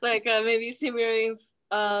like maybe similar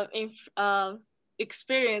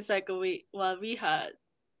experience like what we had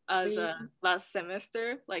as last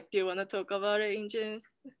semester. Like, do you want to talk about it, Injun?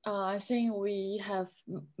 I think we have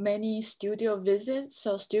many studio visits.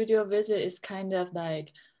 So studio visit is kind of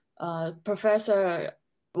like professor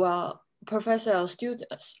or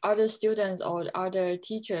students, other students or other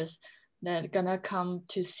teachers that gonna come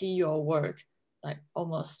to see your work like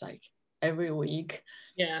almost like every week.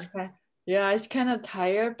 Yeah. It's kind of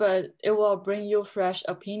tired, but it will bring you fresh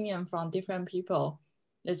opinion from different people.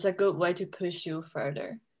 It's a good way to push you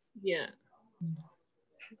further. Yeah.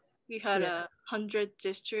 We had 100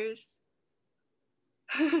 gestures.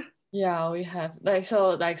 Yeah, we have like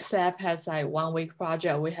Sadhbh has like 1 week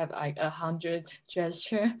project. We have like 100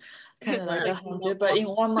 gesture, kind of like 100, but in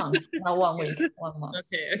 1 month, not 1 week, 1 month.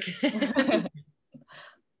 Okay.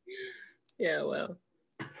 Yeah, well.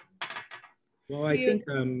 Well, I think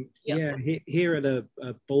here at a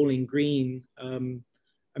Bowling Green, I'm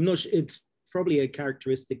not sure, it's probably a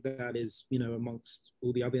characteristic that is, you know, amongst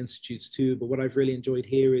all the other institutes too. But what I've really enjoyed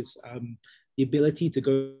here is the ability to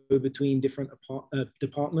go between different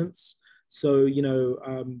departments. So, you know,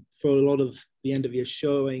 for a lot of the end of year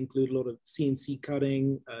show, I include a lot of CNC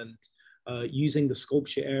cutting and using the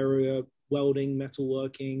sculpture area, welding,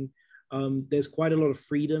 metalworking. There's quite a lot of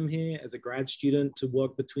freedom here as a grad student to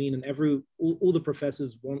work between, and all the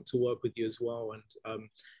professors want to work with you as well.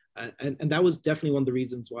 And that was definitely one of the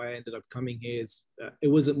reasons why I ended up coming here. Is it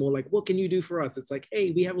wasn't more like, what can you do for us? It's like,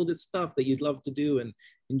 hey, we have all this stuff that you'd love to do and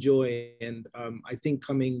enjoy. And I think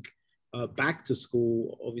coming back to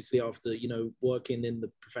school, obviously after, you know, working in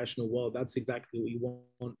the professional world, that's exactly what you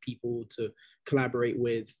want people to collaborate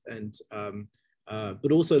with, and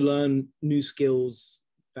but also learn new skills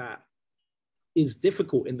that is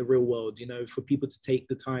difficult in the real world, you know, for people to take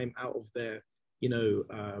the time out of their, you know,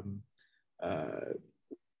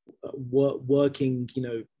 working, you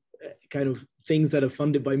know, kind of things that are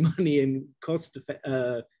funded by money and cost,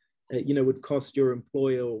 you know, would cost your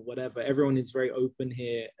employer or whatever. Everyone is very open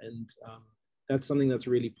here, and that's something that's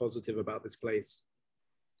really positive about this place.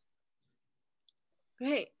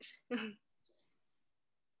 Great.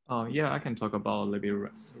 Yeah, I can talk about a little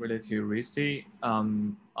bit related to RISD.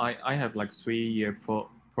 I have like 3-year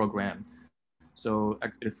program. So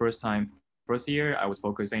the first year, I was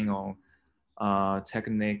focusing on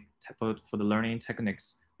technique for the learning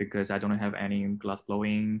techniques because I don't have any glass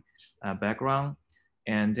blowing background.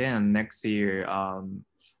 And then next year,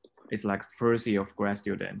 it's like first year of grad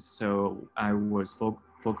students. So I was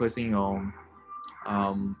focusing on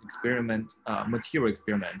material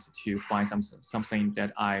experiment to find something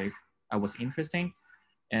that I was interesting,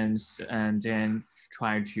 and then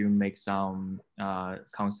try to make some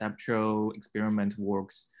conceptual experiment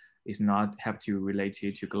works. Is not have to relate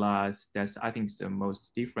it to glass. That's, I think, the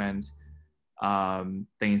most different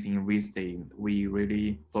things in RISD. We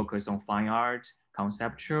really focus on fine art,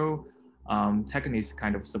 conceptual techniques,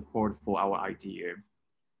 kind of support for our idea.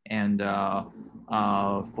 And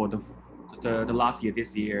for the the last year,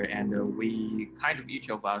 this year, and we kind of each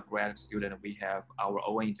of our grad students, we have our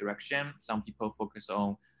own interaction. Some people focus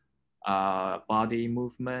on body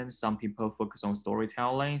movement, some people focus on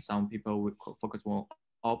storytelling, some people will focus on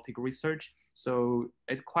optic research. So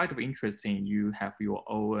it's quite of interesting. You have your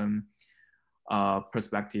own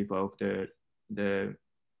perspective of the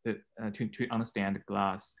to understand the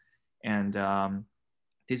glass, and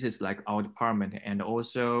this is like our department. And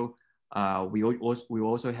also we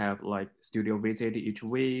also have like studio visit each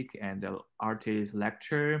week and artist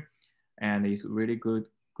lecture, and it's really good.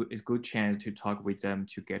 It's good chance to talk with them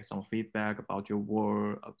to get some feedback about your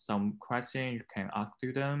work, some questions you can ask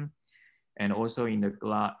to them. And also in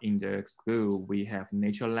the school, we have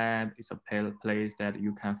nature lab. It's a place that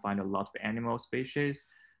you can find a lot of animal species.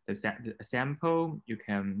 The sample you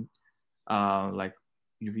can like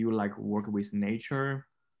if you like work with nature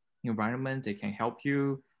environment, they can help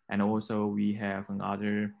you. And also we have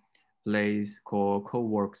another place called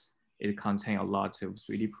CoWorks. It contains a lot of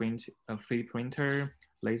 3D printer,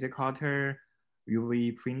 laser cutter,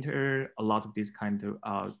 UV printer, a lot of these kind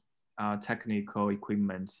of technical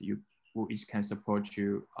equipment which can support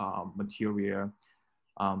you material,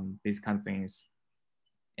 these kind of things.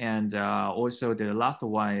 And also the last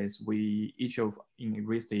one is in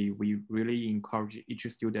university, we really encourage each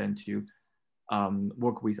student to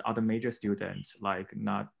work with other major students, like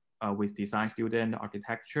not with design student,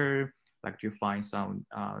 architecture, like to find some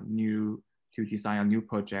to design a new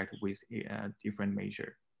project with a different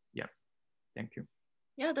major. Yeah, thank you.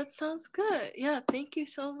 Yeah, that sounds good. Yeah, thank you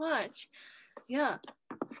so much. Yeah,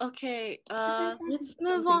 okay, let's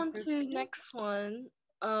move on to next one.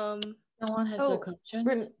 Someone has a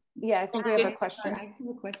question? Yeah, I think we have a question. I have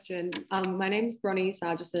a question. My name is Bronnie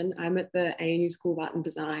Sargison. I'm at the ANU School of Art and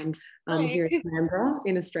Design here in Canberra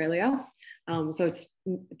in Australia. So it's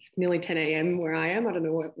nearly 10 a.m. where I am. I don't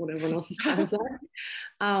know what everyone else's times are.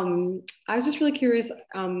 I was just really curious.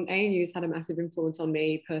 ANU's had a massive influence on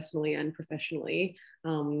me personally and professionally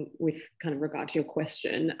with kind of regard to your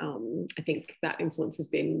question. I think that influence has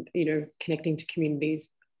been, connecting to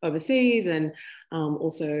communities overseas and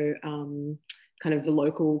also kind of the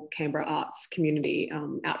local Canberra arts community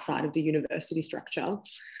outside of the university structure.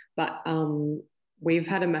 But we've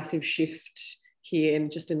had a massive shift here in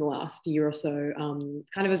the last year or so,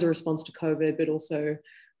 kind of as a response to COVID, but also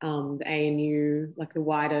the ANU, like the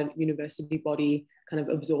wider university body, kind of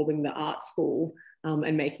absorbing the art school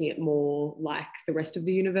and making it more like the rest of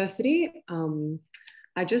the university.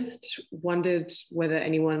 I just wondered whether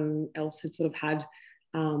anyone else had sort of had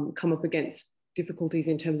come up against difficulties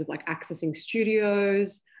in terms of like accessing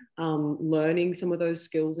studios, learning some of those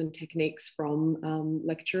skills and techniques from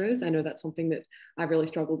lecturers. I know that's something that I've really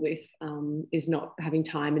struggled with, is not having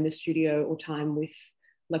time in the studio or time with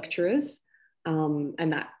lecturers.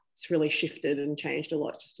 And that's really shifted and changed a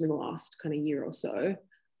lot just in the last kind of year or so.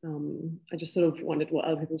 I just sort of wondered what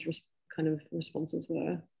other people's kind of responses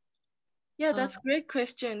were. Yeah, that's a great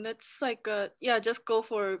question. That's like, yeah, just go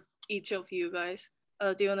for each of you guys.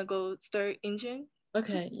 Do you want to go start, Ying Chiun?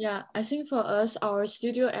 Okay, yeah, I think for us, our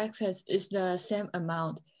studio access is the same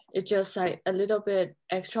amount. It's just like a little bit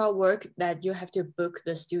extra work that you have to book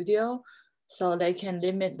the studio, so they can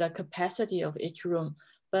limit the capacity of each room.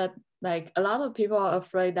 But like a lot of people are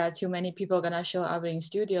afraid that too many people are gonna show up in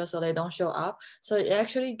studio, so they don't show up. So it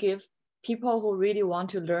actually gives people who really want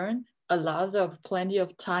to learn plenty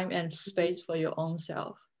of time and space for your own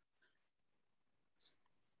self.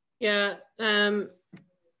 Yeah,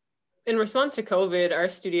 in response to COVID, our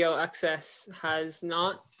studio access has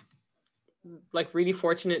not, like really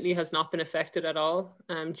fortunately, has not been affected at all.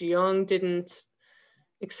 Geelong didn't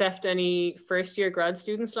accept any first year grad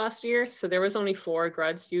students last year. So there was only 4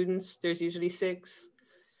 grad students. There's usually 6.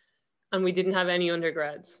 And we didn't have any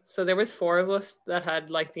undergrads. So there was 4 of us that had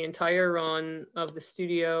like the entire run of the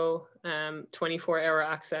studio, 24-hour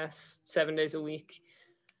access, 7 days a week,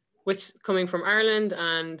 which coming from Ireland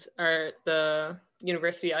and the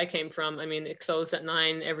university I came from, I mean, it closed at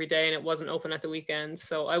 9 every day and it wasn't open at the weekend.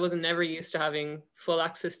 So I was never used to having full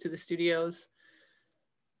access to the studios.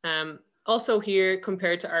 Also here,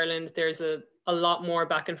 compared to Ireland, there's a lot more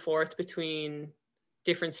back and forth between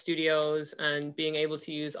different studios and being able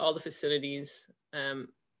to use all the facilities.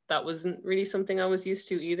 That wasn't really something I was used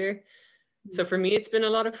to either. So for me, it's been a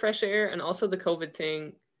lot of fresh air, and also the COVID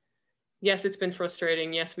thing. Yes, it's been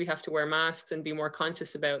frustrating. Yes, we have to wear masks and be more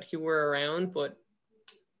conscious about who we're around, but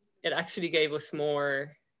it actually gave us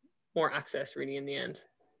more access really in the end.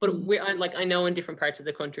 But I know in different parts of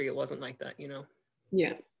the country, it wasn't like that,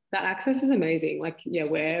 Yeah, that access is amazing. Like, yeah,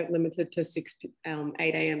 we're limited to 8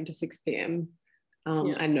 a.m. to 6 p.m.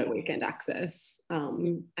 and no weekend access.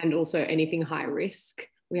 And also anything high risk,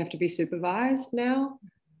 we have to be supervised now.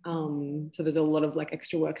 So there's a lot of like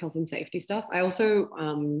extra work, health and safety stuff. I also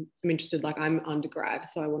am interested, like I'm undergrad,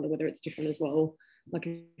 so I wonder whether it's different as well, like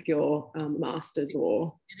if you're masters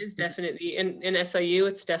or. It is definitely, in SIU,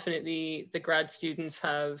 it's definitely the grad students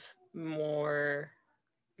have more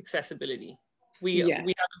accessibility. We have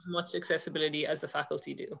as much accessibility as the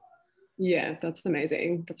faculty do. Yeah, that's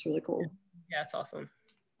amazing. That's really cool. Yeah, it's awesome.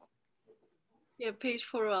 Yeah, page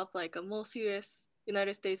 4 up, like a most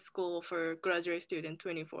United States school for graduate student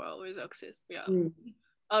 24 hours access. Yeah.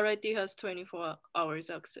 RIT has 24 hours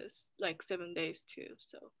access, like 7 days too.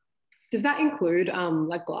 So does that include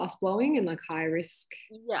like glass blowing and like high risk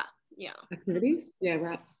activities? Yeah,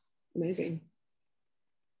 right. Amazing.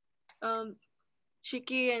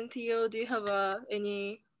 Shiqi and Theo, do you have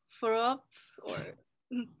any follow-up or?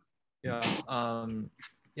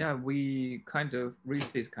 Yeah, we kind of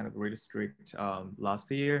is kind of really strict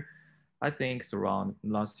last year. I think it's around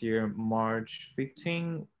last year, March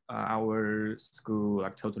 15, our school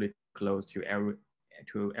like totally closed to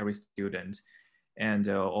every student, and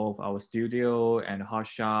all of our studio and hot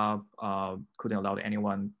shop couldn't allow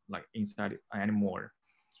anyone like inside anymore,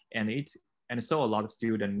 and so a lot of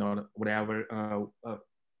students, not whatever,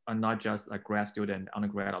 not just like grad student,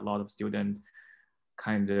 undergrad, a lot of students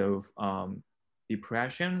kind of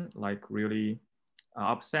depression, like really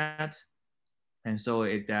upset. And so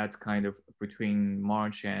that's kind of between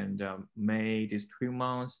March and May, these 2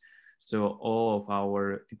 months. So all of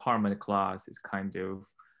our department class is kind of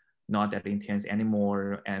not that intense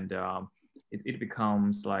anymore. And it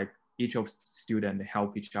becomes like each of students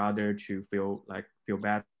help each other to feel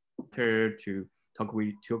better, to talk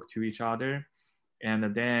to each other.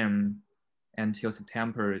 And then until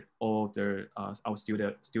September, all of the our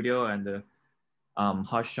studio and the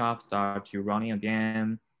hot shop start to running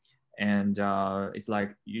again. And it's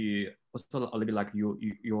like you also a little bit like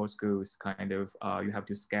your school is kind of you have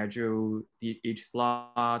to schedule each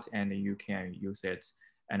slot and you can use it.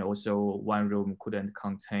 And also one room couldn't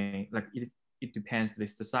contain, like it depends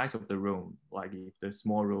the size of the room. Like if the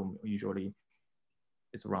small room usually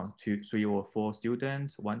is around 2, 3, or 4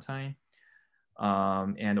 students one time.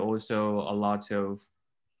 And also a lot of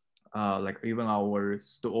like even our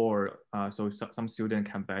store, so some students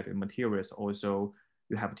can buy the materials. Also,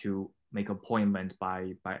 you have to make appointment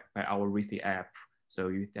by our Risti app, so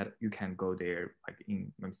you can go there like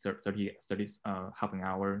in 30 half an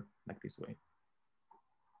hour, like this way.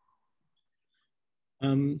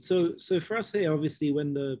 So for us here, obviously,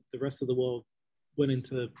 when the rest of the world went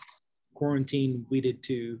into quarantine, we did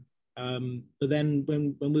too. But then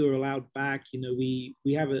when we were allowed back, you know, we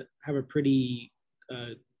have a pretty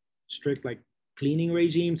strict like cleaning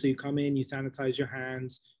regime. So you come in, you sanitize your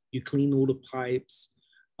hands, you clean all the pipes.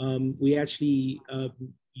 We actually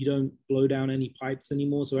you don't blow down any pipes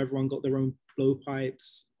anymore, so everyone got their own blow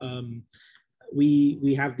pipes.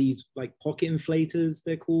 We have these like pocket inflators,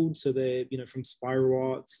 they're called, so they're, you know, from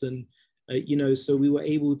Spiral Arts, and you know, so we were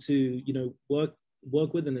able to, you know,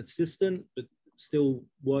 work with an assistant but still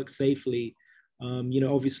work safely. You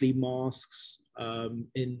know, obviously masks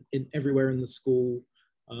in everywhere in the school.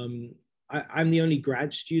 I'm the only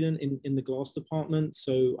grad student in the glass department,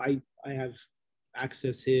 so I have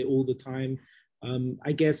access here all the time.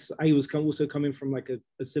 I guess I was also coming from like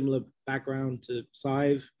a similar background to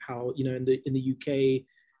Sadhbh, how, you know, in the UK,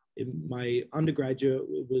 in my undergraduate,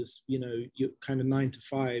 it was, you know, you're kind of 9 to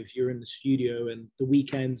 5, you're in the studio, and the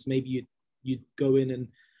weekends maybe you'd go in and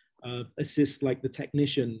assist like the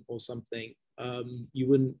technician or something. You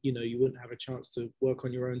wouldn't have a chance to work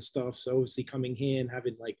on your own stuff. So obviously coming here and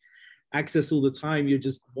having like access all the time, you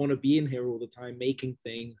just want to be in here all the time making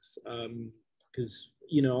things, because,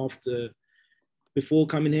 you know, before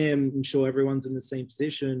coming here, I'm sure everyone's in the same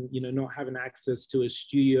position, you know, not having access to a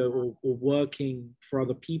studio or working for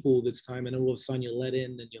other people this time, and all of a sudden you're let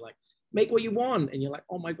in and you're like, make what you want, and you're like,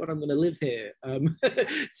 oh my God, I'm gonna live here.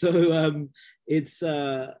 So it's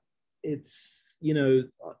you know,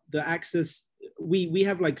 the access, we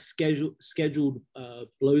have like scheduled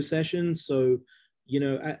blow sessions. So, you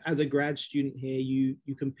know, as a grad student here,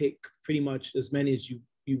 you can pick pretty much as many as you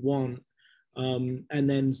want. And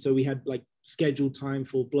then so we had like scheduled time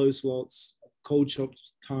for blow slots, cold shop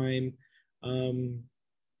time.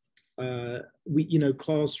 We, you know,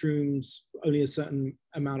 classrooms, only a certain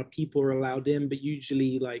amount of people are allowed in, but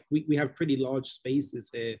usually like we have pretty large spaces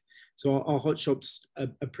here. So our hot shops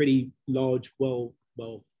are pretty large, well,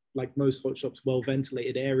 like most hot shops, well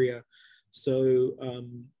ventilated area. So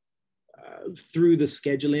through the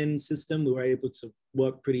scheduling system, we were able to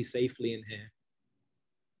work pretty safely in here.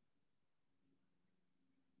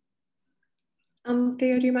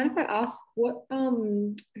 Theo, do you mind if I ask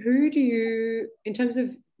who do you, in terms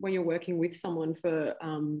of when you're working with someone for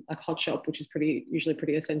like hot shop, which is usually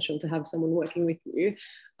pretty essential to have someone working with you,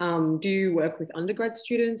 do you work with undergrad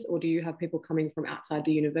students, or do you have people coming from outside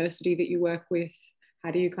the university that you work with?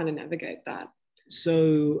 How do you kind of navigate that?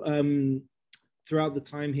 So throughout the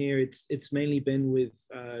time here, it's mainly been with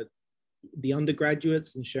the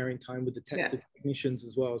undergraduates and sharing time with the technicians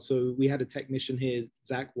as well. So we had a technician here,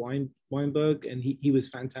 Zach Weinberg, and he was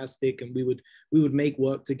fantastic, and we would make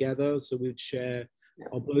work together. So we would share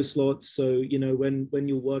our blow slots. So, you know, when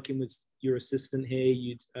you're working with your assistant here,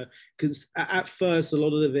 you'd because at first a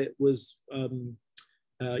lot of it was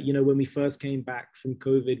you know, when we first came back from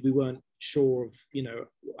COVID, we weren't sure of, you know,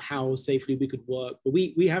 how safely we could work, but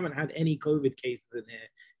we haven't had any COVID cases in here,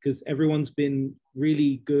 because everyone's been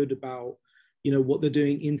really good about, you know, what they're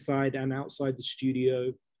doing inside and outside the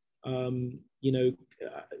studio. You know,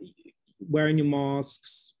 wearing your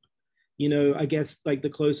masks. You know, I guess like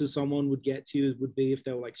the closest someone would get to you would be if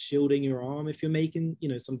they're like shielding your arm if you're making, you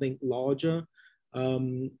know, something larger.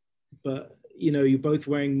 But you know, you're both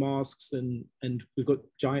wearing masks, and we've got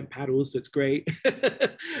giant paddles, so it's great.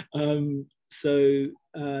 So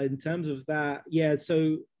in terms of that, yeah,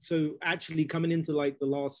 so actually coming into like the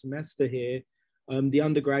last semester here, the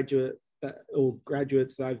undergraduate or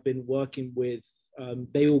graduates that I've been working with,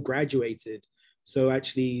 they all graduated. So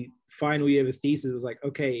actually final year of a thesis was like,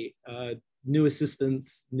 okay, new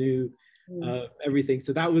assistants, new everything.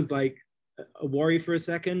 So that was like a worry for a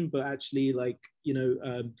second, but actually, like, you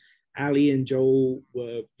know, Ali and Joel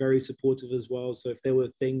were very supportive as well. So if there were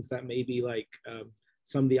things that maybe like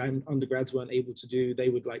some of the undergrads weren't able to do, they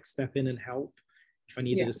would like step in and help if I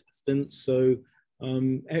needed assistance. So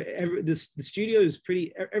the studio is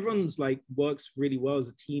everyone's like works really well as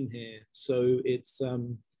a team here. So it's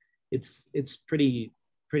pretty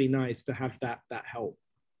nice to have that help.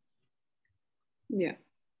 Yeah,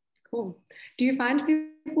 cool. Do you find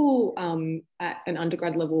people at an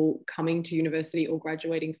undergrad level coming to university or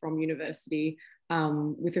graduating from university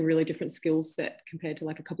with a really different skill set compared to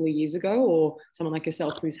like a couple of years ago, or someone like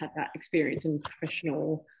yourself who's had that experience in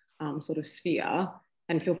professional sort of sphere?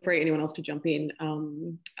 And feel free, anyone else, to jump in.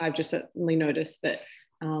 I've just certainly noticed that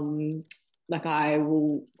like I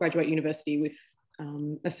will graduate university with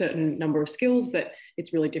a certain number of skills, but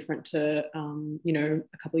it's really different to, you know,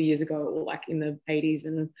 a couple of years ago, or like in the 80s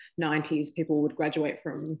and 90s, people would graduate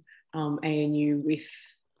from ANU with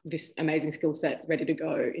this amazing skill set ready to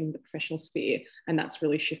go in the professional sphere, and that's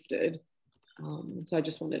really shifted. So I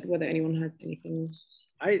just wondered whether anyone had anything.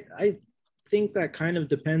 I think that kind of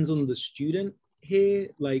depends on the student here,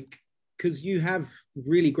 like, because you have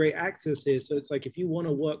really great access here. So it's like, if you want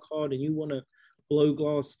to work hard and you want to blow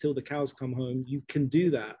glass till the cows come home, you can do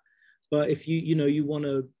that. But if you know, you want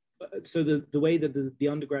to, so the way that the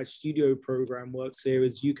undergrad studio program works here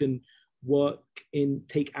is you can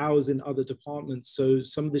take hours in other departments. So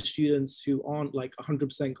some of the students who aren't like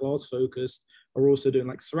 100% glass focused are also doing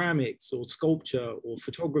like ceramics or sculpture or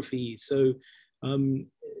photography. So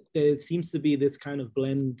there seems to be this kind of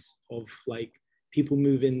blend of like people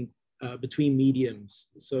moving between mediums.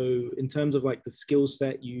 So in terms of like the skill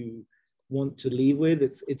set you want to leave with,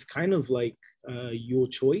 it's kind of like your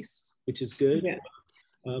choice, which is good.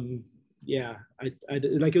 Yeah. I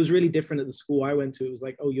like, it was really different at the school I went to. It was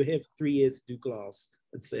like, oh, you're here for 3 years to do glass,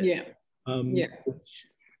 that's it. Yeah.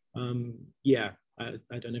 Yeah, I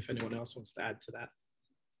don't know if anyone else wants to add to that.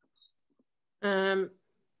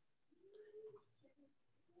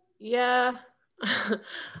 Yeah.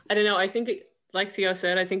 I don't know, I think like Theo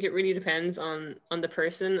said, I think it really depends on the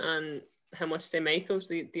person and how much they make of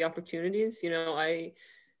the opportunities. You know, I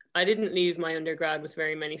didn't leave my undergrad with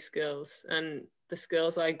very many skills, and the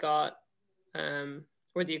skills I got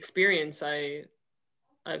or the experience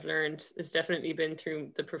I've learned has definitely been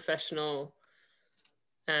through the professional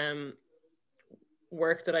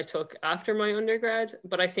work that I took after my undergrad.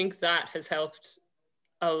 But I think that has helped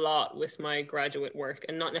a lot with my graduate work,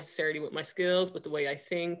 and not necessarily with my skills, but the way I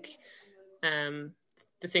think,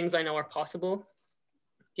 the things I know are possible.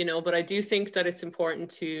 You know, but I do think that it's important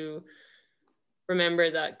to remember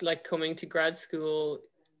that, like, coming to grad school,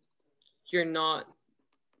 you're not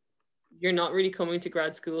really coming to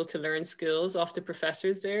grad school to learn skills off the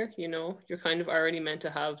professors there. You know, you're kind of already meant to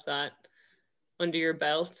have that under your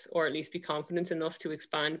belt, or at least be confident enough to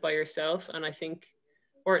expand by yourself. And I think,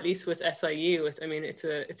 or at least with SIU, it's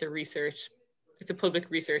a public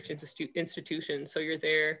research institution. So you're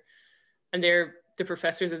there, and the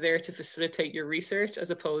professors are there to facilitate your research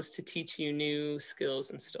as opposed to teach you new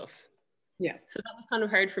skills and stuff. Yeah. So that was kind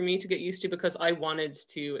of hard for me to get used to, because I wanted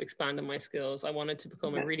to expand on my skills. I wanted to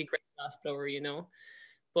become a really great glass blower, you know.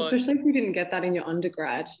 But especially if you didn't get that in your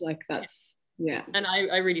undergrad, like that's, yeah. And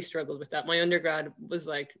I really struggled with that. My undergrad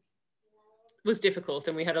was difficult,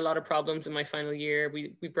 and we had a lot of problems in my final year.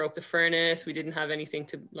 We broke the furnace. We didn't have anything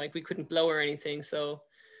to, like, we couldn't blow or anything. So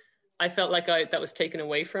I felt like that was taken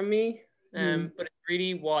away from me. But it's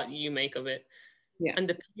really what you make of it. Yeah. And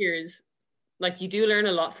the peers, like, you do learn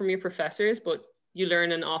a lot from your professors, but you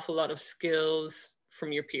learn an awful lot of skills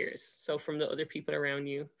from your peers. So from the other people around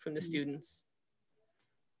you, from the students.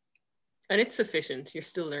 And it's sufficient. You're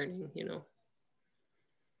still learning, you know.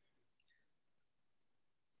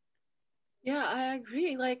 Yeah, I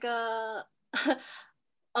agree. Like,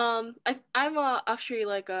 I'm actually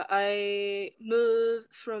like I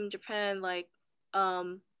moved from Japan like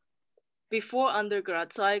before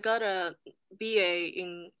undergrad, so I got a BA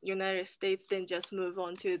in United States, then just move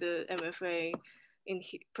on to the MFA in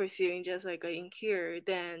pursuing just like in here.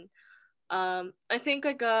 Then I think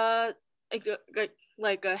I got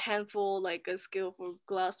like a handful, like a skill for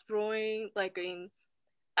glass blowing, like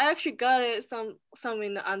I actually got it some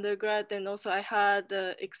in the undergrad, and also I had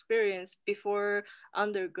the experience before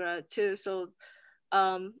undergrad too. So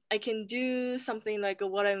I can do something like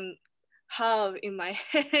what I'm have in my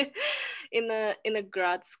head in a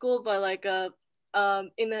grad school, but like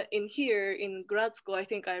in here in grad school, I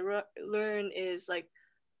think I learn is like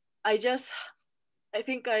I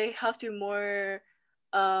think I have to more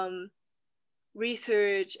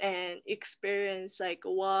research and experience like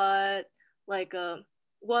what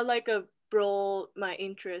brought my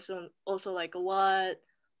interest, and also like what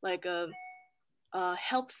like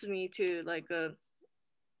helps me to like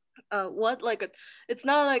what like it's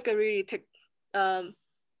not like a really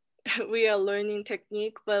we are learning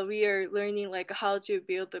technique, but we are learning like how to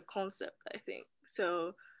build the concept, I think.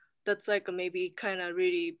 So that's like a maybe kind of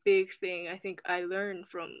really big thing I think I learned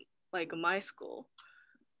from like my school.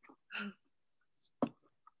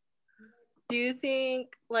 Do you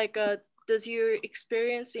think like does your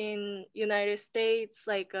experience in United States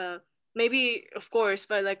like maybe of course,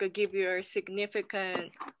 but like give you a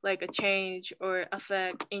significant like a change or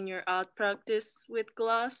effect in your art practice with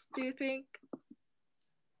glass, do you think?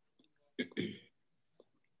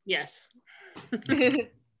 Yes.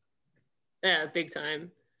 Yeah, big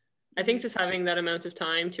time. I think just having that amount of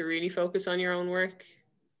time to really focus on your own work,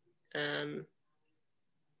 and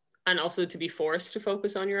also to be forced to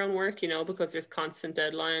focus on your own work, you know, because there's constant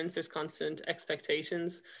deadlines, there's constant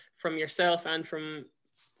expectations from yourself and from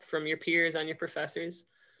your peers and your professors.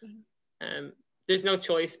 There's no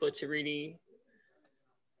choice but to really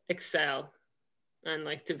excel and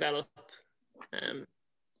like develop.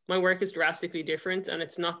 My work is drastically different, and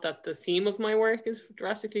it's not that the theme of my work is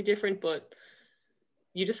drastically different, but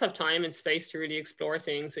you just have time and space to really explore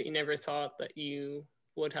things that you never thought that you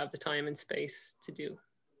would have the time and space to do.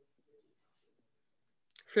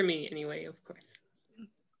 For me, anyway, of course. Do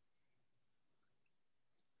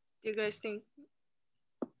you guys think?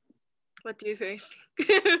 What do you guys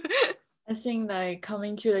think? I think like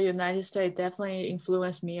coming to the United States definitely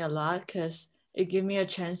influenced me a lot, because it gave me a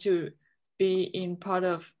chance to be in part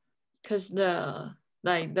of, because the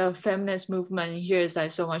feminist movement here is like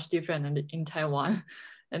so much different in Taiwan.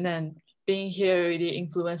 And then being here really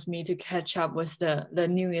influenced me to catch up with the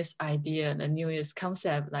newest idea, the newest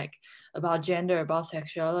concept, like about gender, about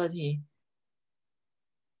sexuality.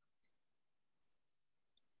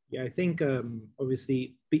 Yeah, I think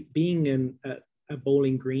obviously being in at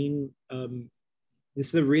Bowling Green, this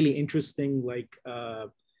is a really interesting like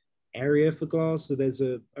area for glass. So there's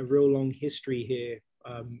a real long history here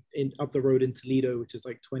up the road in Toledo, which is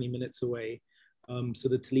like 20 minutes away. So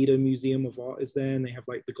the Toledo Museum of Art is there, and they have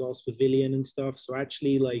like the glass pavilion and stuff. So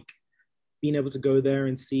actually like being able to go there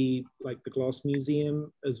and see like the glass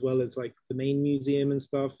museum as well as like the main museum and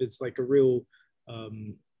stuff, it's like a real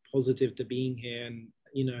positive to being here, and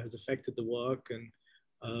you know, has affected the work.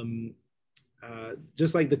 And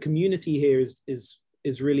just like the community here is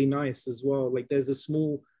really nice as well. Like there's a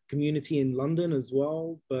small community in London as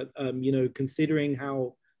well, but you know, considering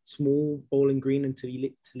how small Bowling Green and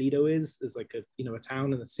Toledo is like a, you know, a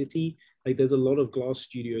town and a city, like there's a lot of glass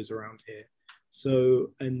studios around here. So,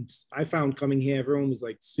 and I found coming here, everyone was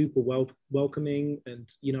like super welcoming, and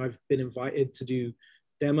you know, I've been invited to do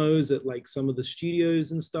demos at like some of the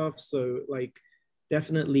studios and stuff. So like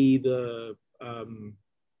definitely the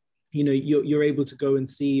you know, you're able to go and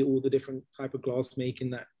see all the different type of glass making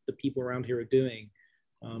that the people around here are doing.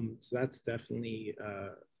 So that's definitely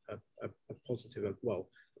a positive, well,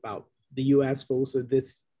 about the US, but also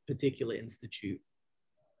this particular institute.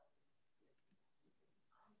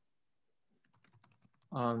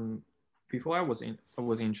 before I was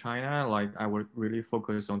in China, like I would really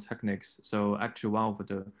focus on techniques. So actually one of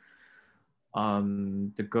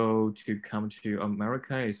the goal to come to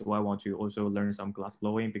America is why I want to also learn some glass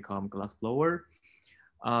blowing, become glass blower.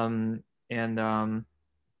 And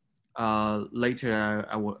later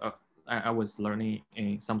I was learning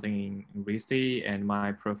something in RISD, and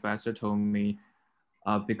my professor told me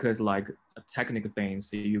because like technical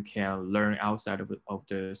things you can learn outside of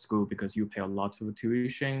the school because you pay a lot of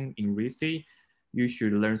tuition in RISD. You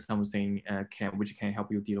should learn something which can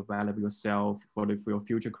help you develop yourself for your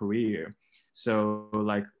future career. So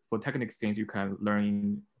like for technical things, you can learn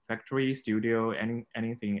in factory, studio,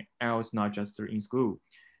 anything else, not just in school.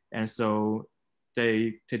 And so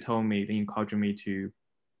they told me, they encouraged me to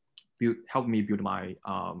help me build my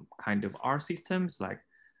kind of art systems, like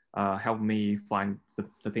help me find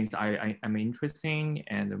the things I'm interested in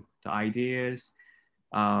and the ideas.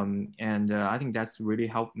 And I think that's really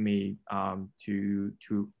helped me to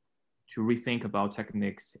rethink about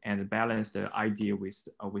techniques and balance the idea with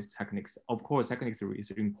techniques. Of course, techniques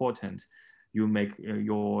is important. You make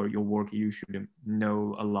your work, you should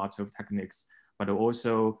know a lot of techniques, but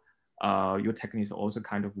also your technique is also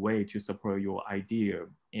kind of way to support your idea,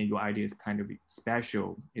 and your idea is kind of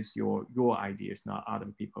special. It's your idea, it's not other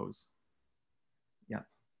people's. Yeah.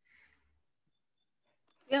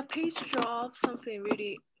 Yeah, please drop something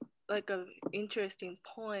really like a interesting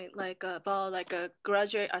point, like about like a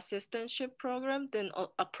graduate assistantship program, then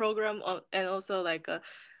a program of, and also like a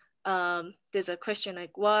there's a question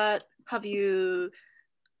like what have you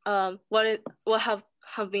what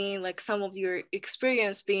have been like some of your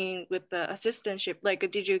experience being with the assistantship? Like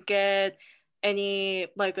did you get any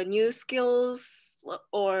like a new skills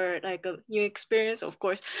or like a new experience, of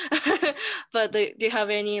course, but do you have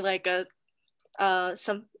any like a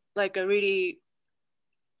some like a really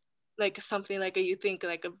like something like a, you think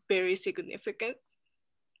like a very significant,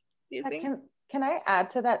 do you think? Can I add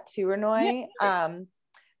to that too, Rinoi? Yeah, sure.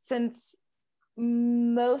 Since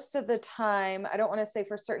most of the time, I don't want to say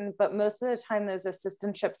for certain, but most of the time those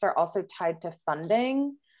assistantships are also tied to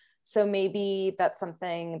funding. So maybe that's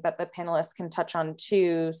something that the panelists can touch on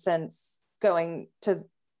too, since going to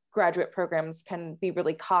graduate programs can be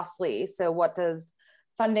really costly. So what does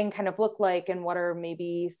funding kind of look like, and what are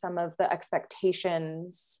maybe some of the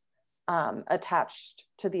expectations attached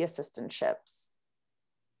to the assistantships?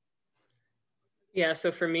 Yeah,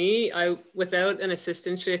 so for me, without an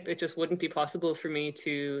assistantship, it just wouldn't be possible for me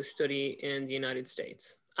to study in the United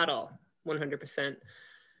States at all, 100%.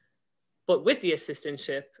 But with the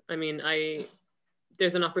assistantship, I mean,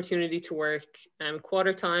 there's an opportunity to work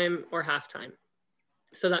quarter time or half time.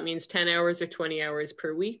 So that means 10 hours or 20 hours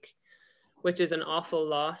per week, which is an awful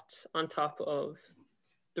lot on top of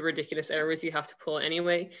the ridiculous hours you have to pull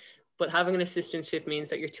anyway. But having an assistantship means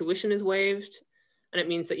that your tuition is waived, and it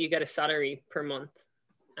means that you get a salary per month,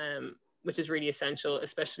 which is really essential,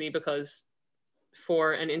 especially because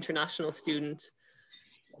for an international student,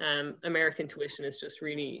 American tuition is just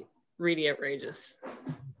really, really outrageous,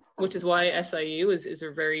 which is why SIU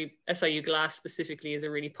SIU Glass specifically is a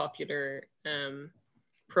really popular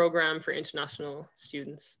program for international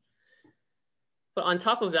students. But on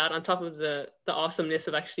top of that, on top of the awesomeness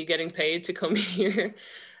of actually getting paid to come here,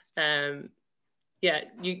 yeah,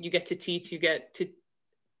 you get to teach, you get to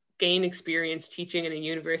gain experience teaching in a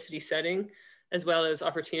university setting, as well as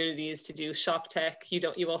opportunities to do shop tech.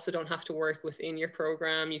 You also don't have to work within your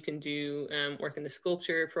program. You can do work in the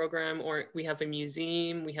sculpture program, or we have a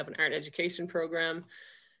museum, we have an art education program.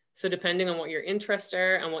 So depending on what your interests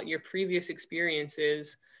are and what your previous experience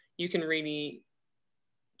is, you can really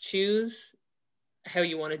choose how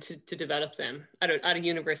you wanted to develop them at a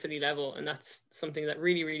university level. And that's something that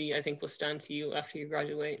really, really, I think will stand to you after you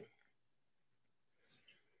graduate.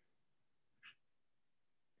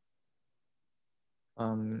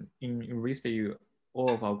 In RISD, all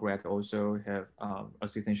of our grads also have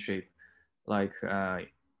assistantship, like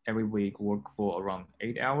every week work for around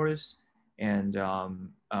 8 hours, and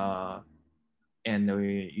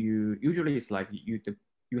you usually it's like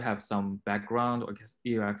you have some background, or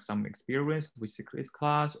you have some experience with this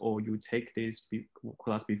class, or you take this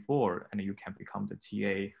class before, and you can become the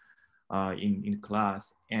TA in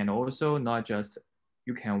class. And also not just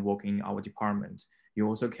you can work in our department, you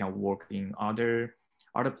also can work in other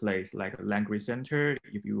place like a language center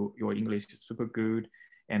if your English is super good,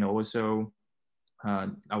 and also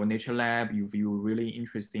our nature lab if you're really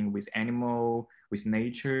interested with animal, with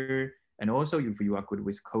nature, and also if you are good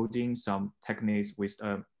with coding, some techniques with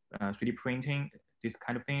 3D printing, these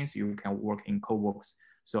kind of things, you can work in co-works.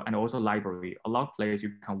 So, and also library, a lot of places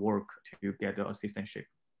you can work to get the assistantship.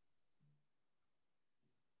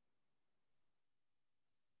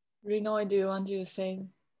 Rinoi, do you want to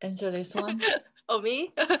answer this one? Oh,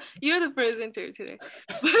 me? You're the presenter today.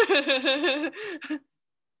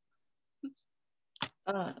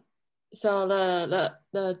 So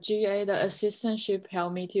the GA, the assistantship,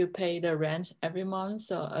 helped me to pay the rent every month.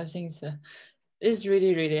 So I think it's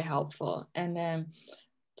really, really helpful. And then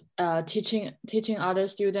teaching other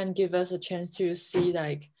students give us a chance to see,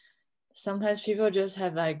 like, sometimes people just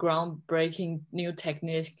have like groundbreaking new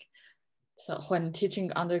techniques. So when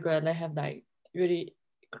teaching undergrad, they have like really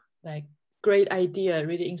like great idea,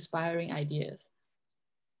 really inspiring ideas.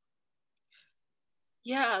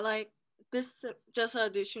 Yeah, like this just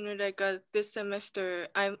additional like this semester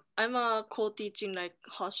I'm a co-teaching like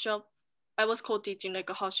hot shop. I was co-teaching like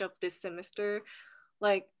a hot shop this semester.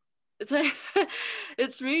 Like it's like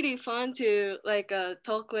it's really fun to like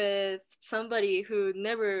talk with somebody who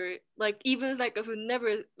never like even like who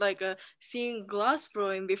never like seen glass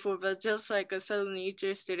blowing before, but just like suddenly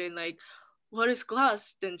interested in like what is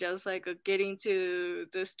glass, then just like getting to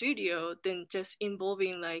the studio, then just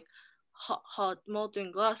involving like hot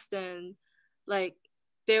molten glass, then like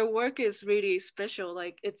their work is really special.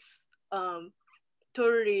 Like it's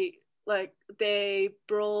totally like they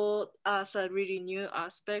brought us a really new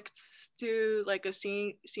aspects to like a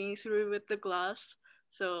seeing through with the glass.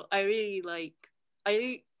 So I really like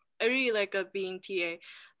I really like being TA,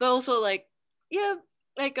 but also like yeah,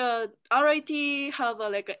 like RIT have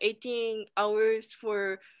like 18 hours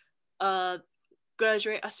for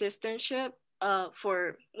graduate assistantship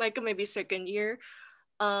for like maybe second year.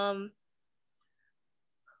 um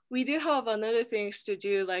we do have another things to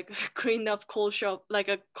do, like clean up coal shop, like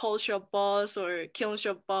a coal shop boss or kiln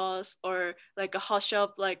shop boss, or like a hot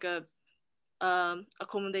shop, like a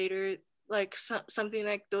accommodator, like something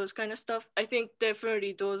like those kind of stuff. I think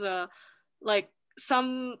definitely those are like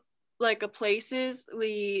some like places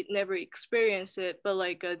we never experience it, but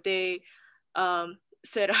like they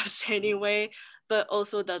set us anyway. But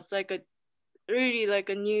also that's like a really like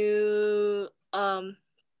a new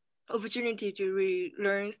opportunity to really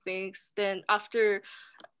learn things. Then after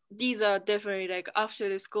these are definitely like after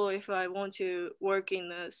the school, if I want to work in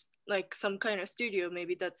a like some kind of studio,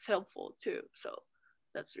 maybe that's helpful too. So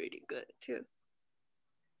that's really good too.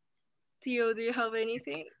 Theo, do you have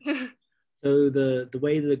anything? So the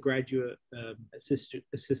way the graduate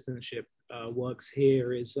assistantship works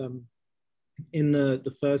here is in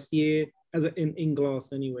the first year, as in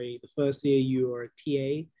glass anyway, the first year you are a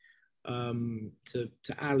TA to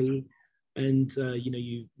Ali, and you know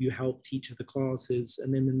you help teach the classes,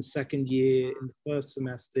 and then in the second year, in the first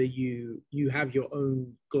semester, you have your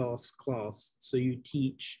own glass class, so you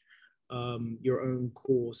teach your own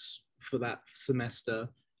course for that semester,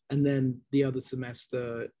 and then the other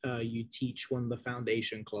semester you teach one of the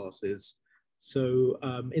foundation classes. So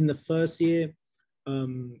in the first year,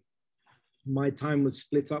 my time was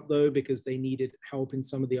split up though because they needed help in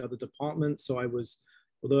some of the other departments. So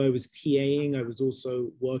although I was TAing, I was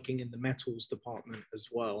also working in the metals department as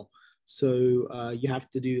well. So you have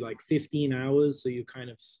to do like 15 hours. So you kind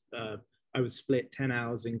of, I was split 10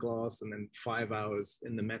 hours in glass and then 5 hours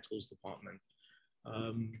in the metals department.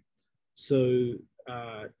 So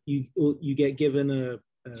you get given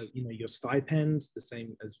you know, your stipend, the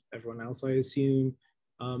same as everyone else, I assume.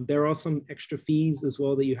 There are some extra fees as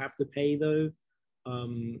well that you have to pay though,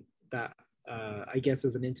 that I guess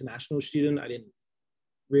as an international student, I didn't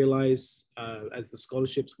realize as the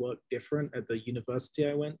scholarships work different at the university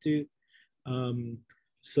I went to.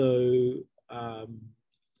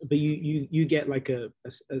 But you get like a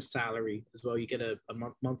salary as well. You get a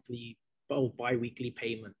monthly or bi-weekly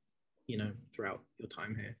payment, you know, throughout your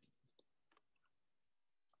time here.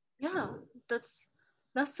 Yeah,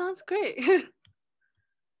 that sounds great.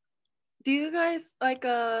 Do you guys like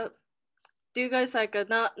not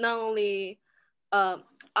only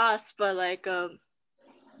us, but like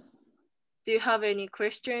do you have any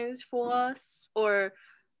questions for us, or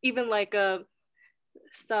even like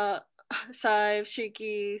Sadhbh,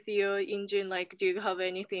 Shiqi, Theo, Ying Chiun, like do you have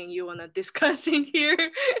anything you want to discuss in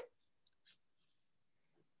here?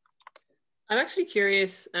 I'm actually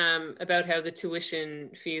curious about how the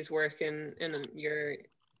tuition fees work in your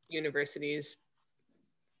universities.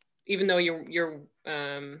 Even though you're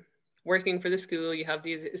working for the school, you have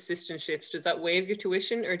these assistantships, does that waive your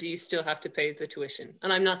tuition, or do you still have to pay the tuition?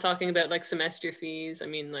 And I'm not talking about like semester fees, I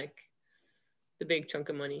mean like the big chunk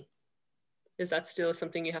of money. Is that still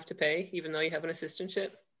something you have to pay even though you have an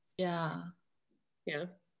assistantship? Yeah. Yeah.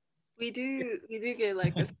 We do get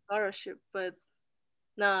like a scholarship, but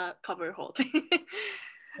not cover whole thing.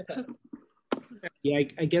 Okay. Yeah,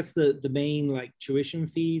 I guess the main like tuition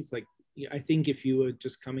fees, like I think if you were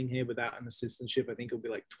just coming here without an assistantship, I think it'll be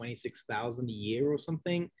like 26,000 a year or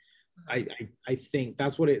something. I think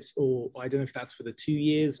that's what it's, or I don't know if that's for the 2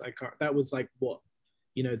 years. I can't, that was like what,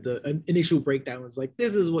 you know, the initial breakdown was like,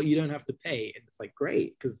 this is what you don't have to pay. And it's like,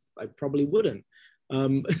 great, because I probably wouldn't.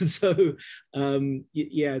 So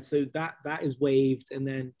yeah, so that is waived. And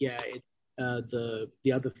then, yeah, it's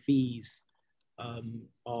the other fees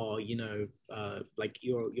are, you know, like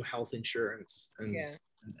your health insurance and, Yeah.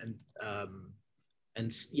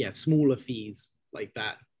 and yeah, smaller fees like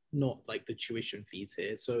that, not like the tuition fees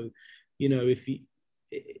here. So, you know, if you,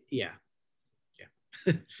 yeah.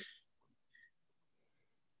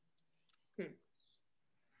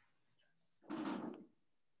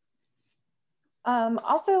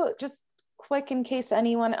 Also, just quick, in case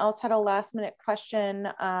anyone else had a last minute question,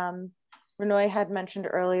 Rinoi had mentioned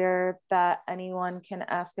earlier that anyone can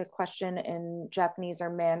ask a question in Japanese or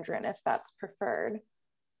Mandarin if that's preferred.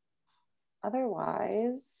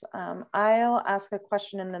 Otherwise, I'll ask a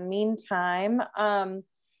question in the meantime. I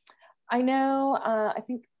know, I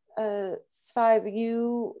think,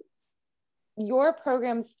 Sadhbh, your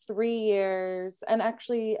program's 3 years, and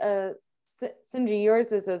actually, Sinji,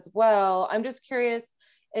 yours is as well. I'm just curious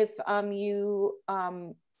if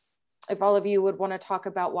if all of you would want to talk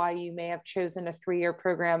about why you may have chosen a 3-year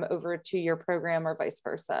program over a 2-year program, or vice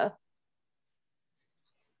versa.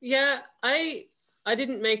 Yeah, I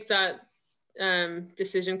didn't make that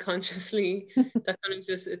decision consciously. That kind of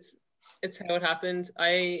just it's how it happened.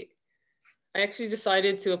 I actually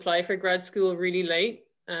decided to apply for grad school really late,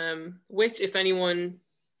 which if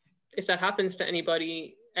that happens to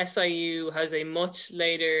anybody, SIU has a much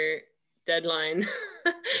later deadline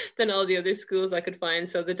than all the other schools I could find.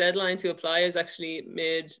 So the deadline to apply is actually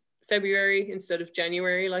mid-February instead of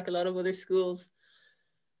January, like a lot of other schools.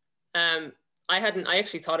 I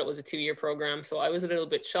actually thought it was a 2-year program, so I was a little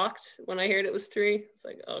bit shocked when I heard it was 3. It's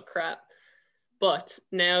like, oh crap. But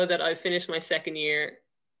now that I've finished my 2nd year,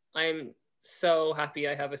 I'm so happy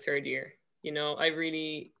I have a 3rd year. You know, I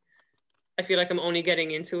feel like I'm only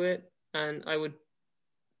getting into it, and I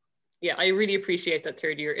really appreciate that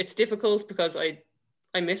 3rd year. It's difficult because I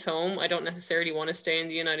miss home. I don't necessarily want to stay in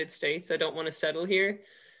the United States. I don't want to settle here,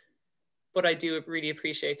 but I do really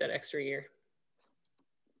appreciate that extra year.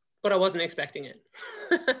 But I wasn't expecting it.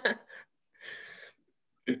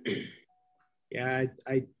 Yeah,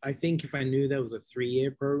 I think if I knew there was a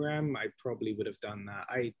 3-year program, I probably would have done that.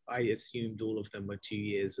 I assumed all of them were 2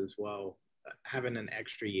 years as well. Having an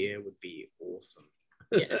extra year would be awesome.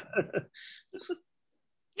 Yeah.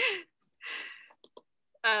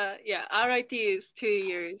 Yeah, RIT is 2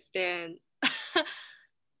 years. Then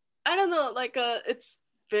I don't know, like it's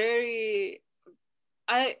very.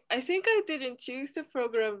 I think I didn't choose the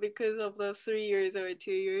program because of the 3 years or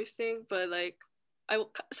 2 years thing, but like I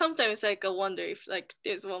sometimes like I wonder if like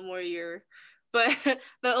there's one more year, but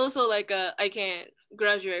but also like I can't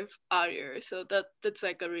graduate earlier, so that's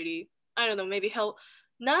like a really, I don't know, maybe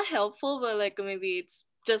not helpful, but like maybe it's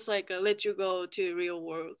just like let you go to real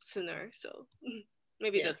world sooner. So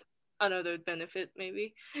maybe that's another benefit,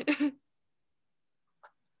 maybe.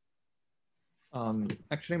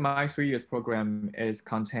 Actually, my 3 years program is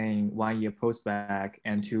contain 1 year postbac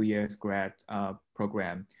and 2 years grad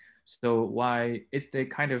program. So why is the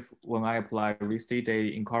kind of, when I applied recently,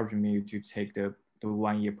 they encouraged me to take the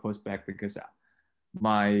 1 year postbac because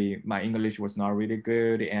my English was not really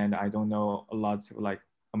good and I don't know a lot of like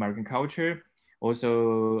American culture.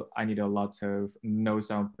 Also, I need a lot of know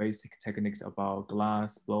some basic techniques about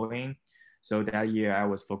glass blowing. So that year I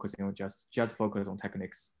was focusing on just focus on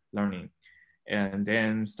techniques learning. And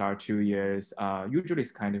then start 2 years. Usually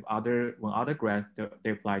it's kind of when other grads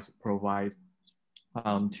they apply to provide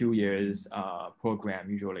 2 years program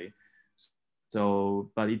usually.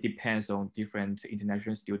 So, but it depends on different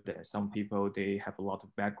international students. Some people they have a lot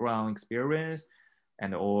of background experience,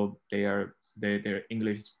 and or their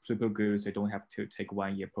English is super good, so they don't have to take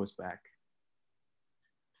 1 year postbac.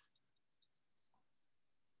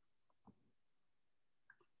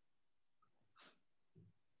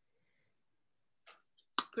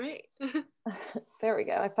 Great. There we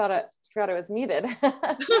go. I forgot it was muted.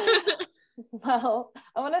 Well,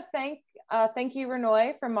 I want to thank you,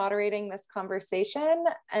 Rinoi, for moderating this conversation,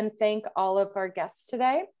 and thank all of our guests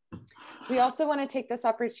today. We also want to take this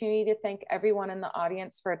opportunity to thank everyone in the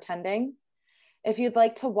audience for attending. If you'd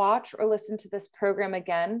like to watch or listen to this program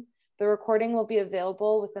again, the recording will be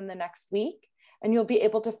available within the next week, and you'll be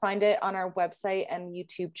able to find it on our website and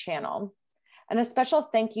YouTube channel. And a special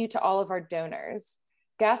thank you to all of our donors.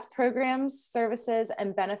 GAS programs, services,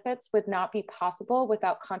 and benefits would not be possible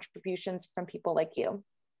without contributions from people like you.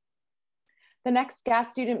 The next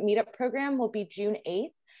GAS student meetup program will be June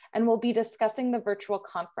 8th, and we'll be discussing the virtual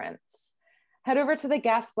conference. Head over to the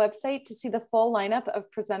GAS website to see the full lineup of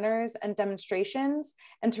presenters and demonstrations,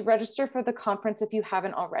 and to register for the conference if you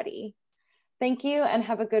haven't already. Thank you, and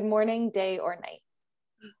have a good morning, day, or night.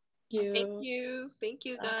 Thank you. Thank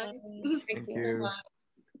you, guys. Thank you.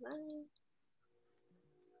 Bye.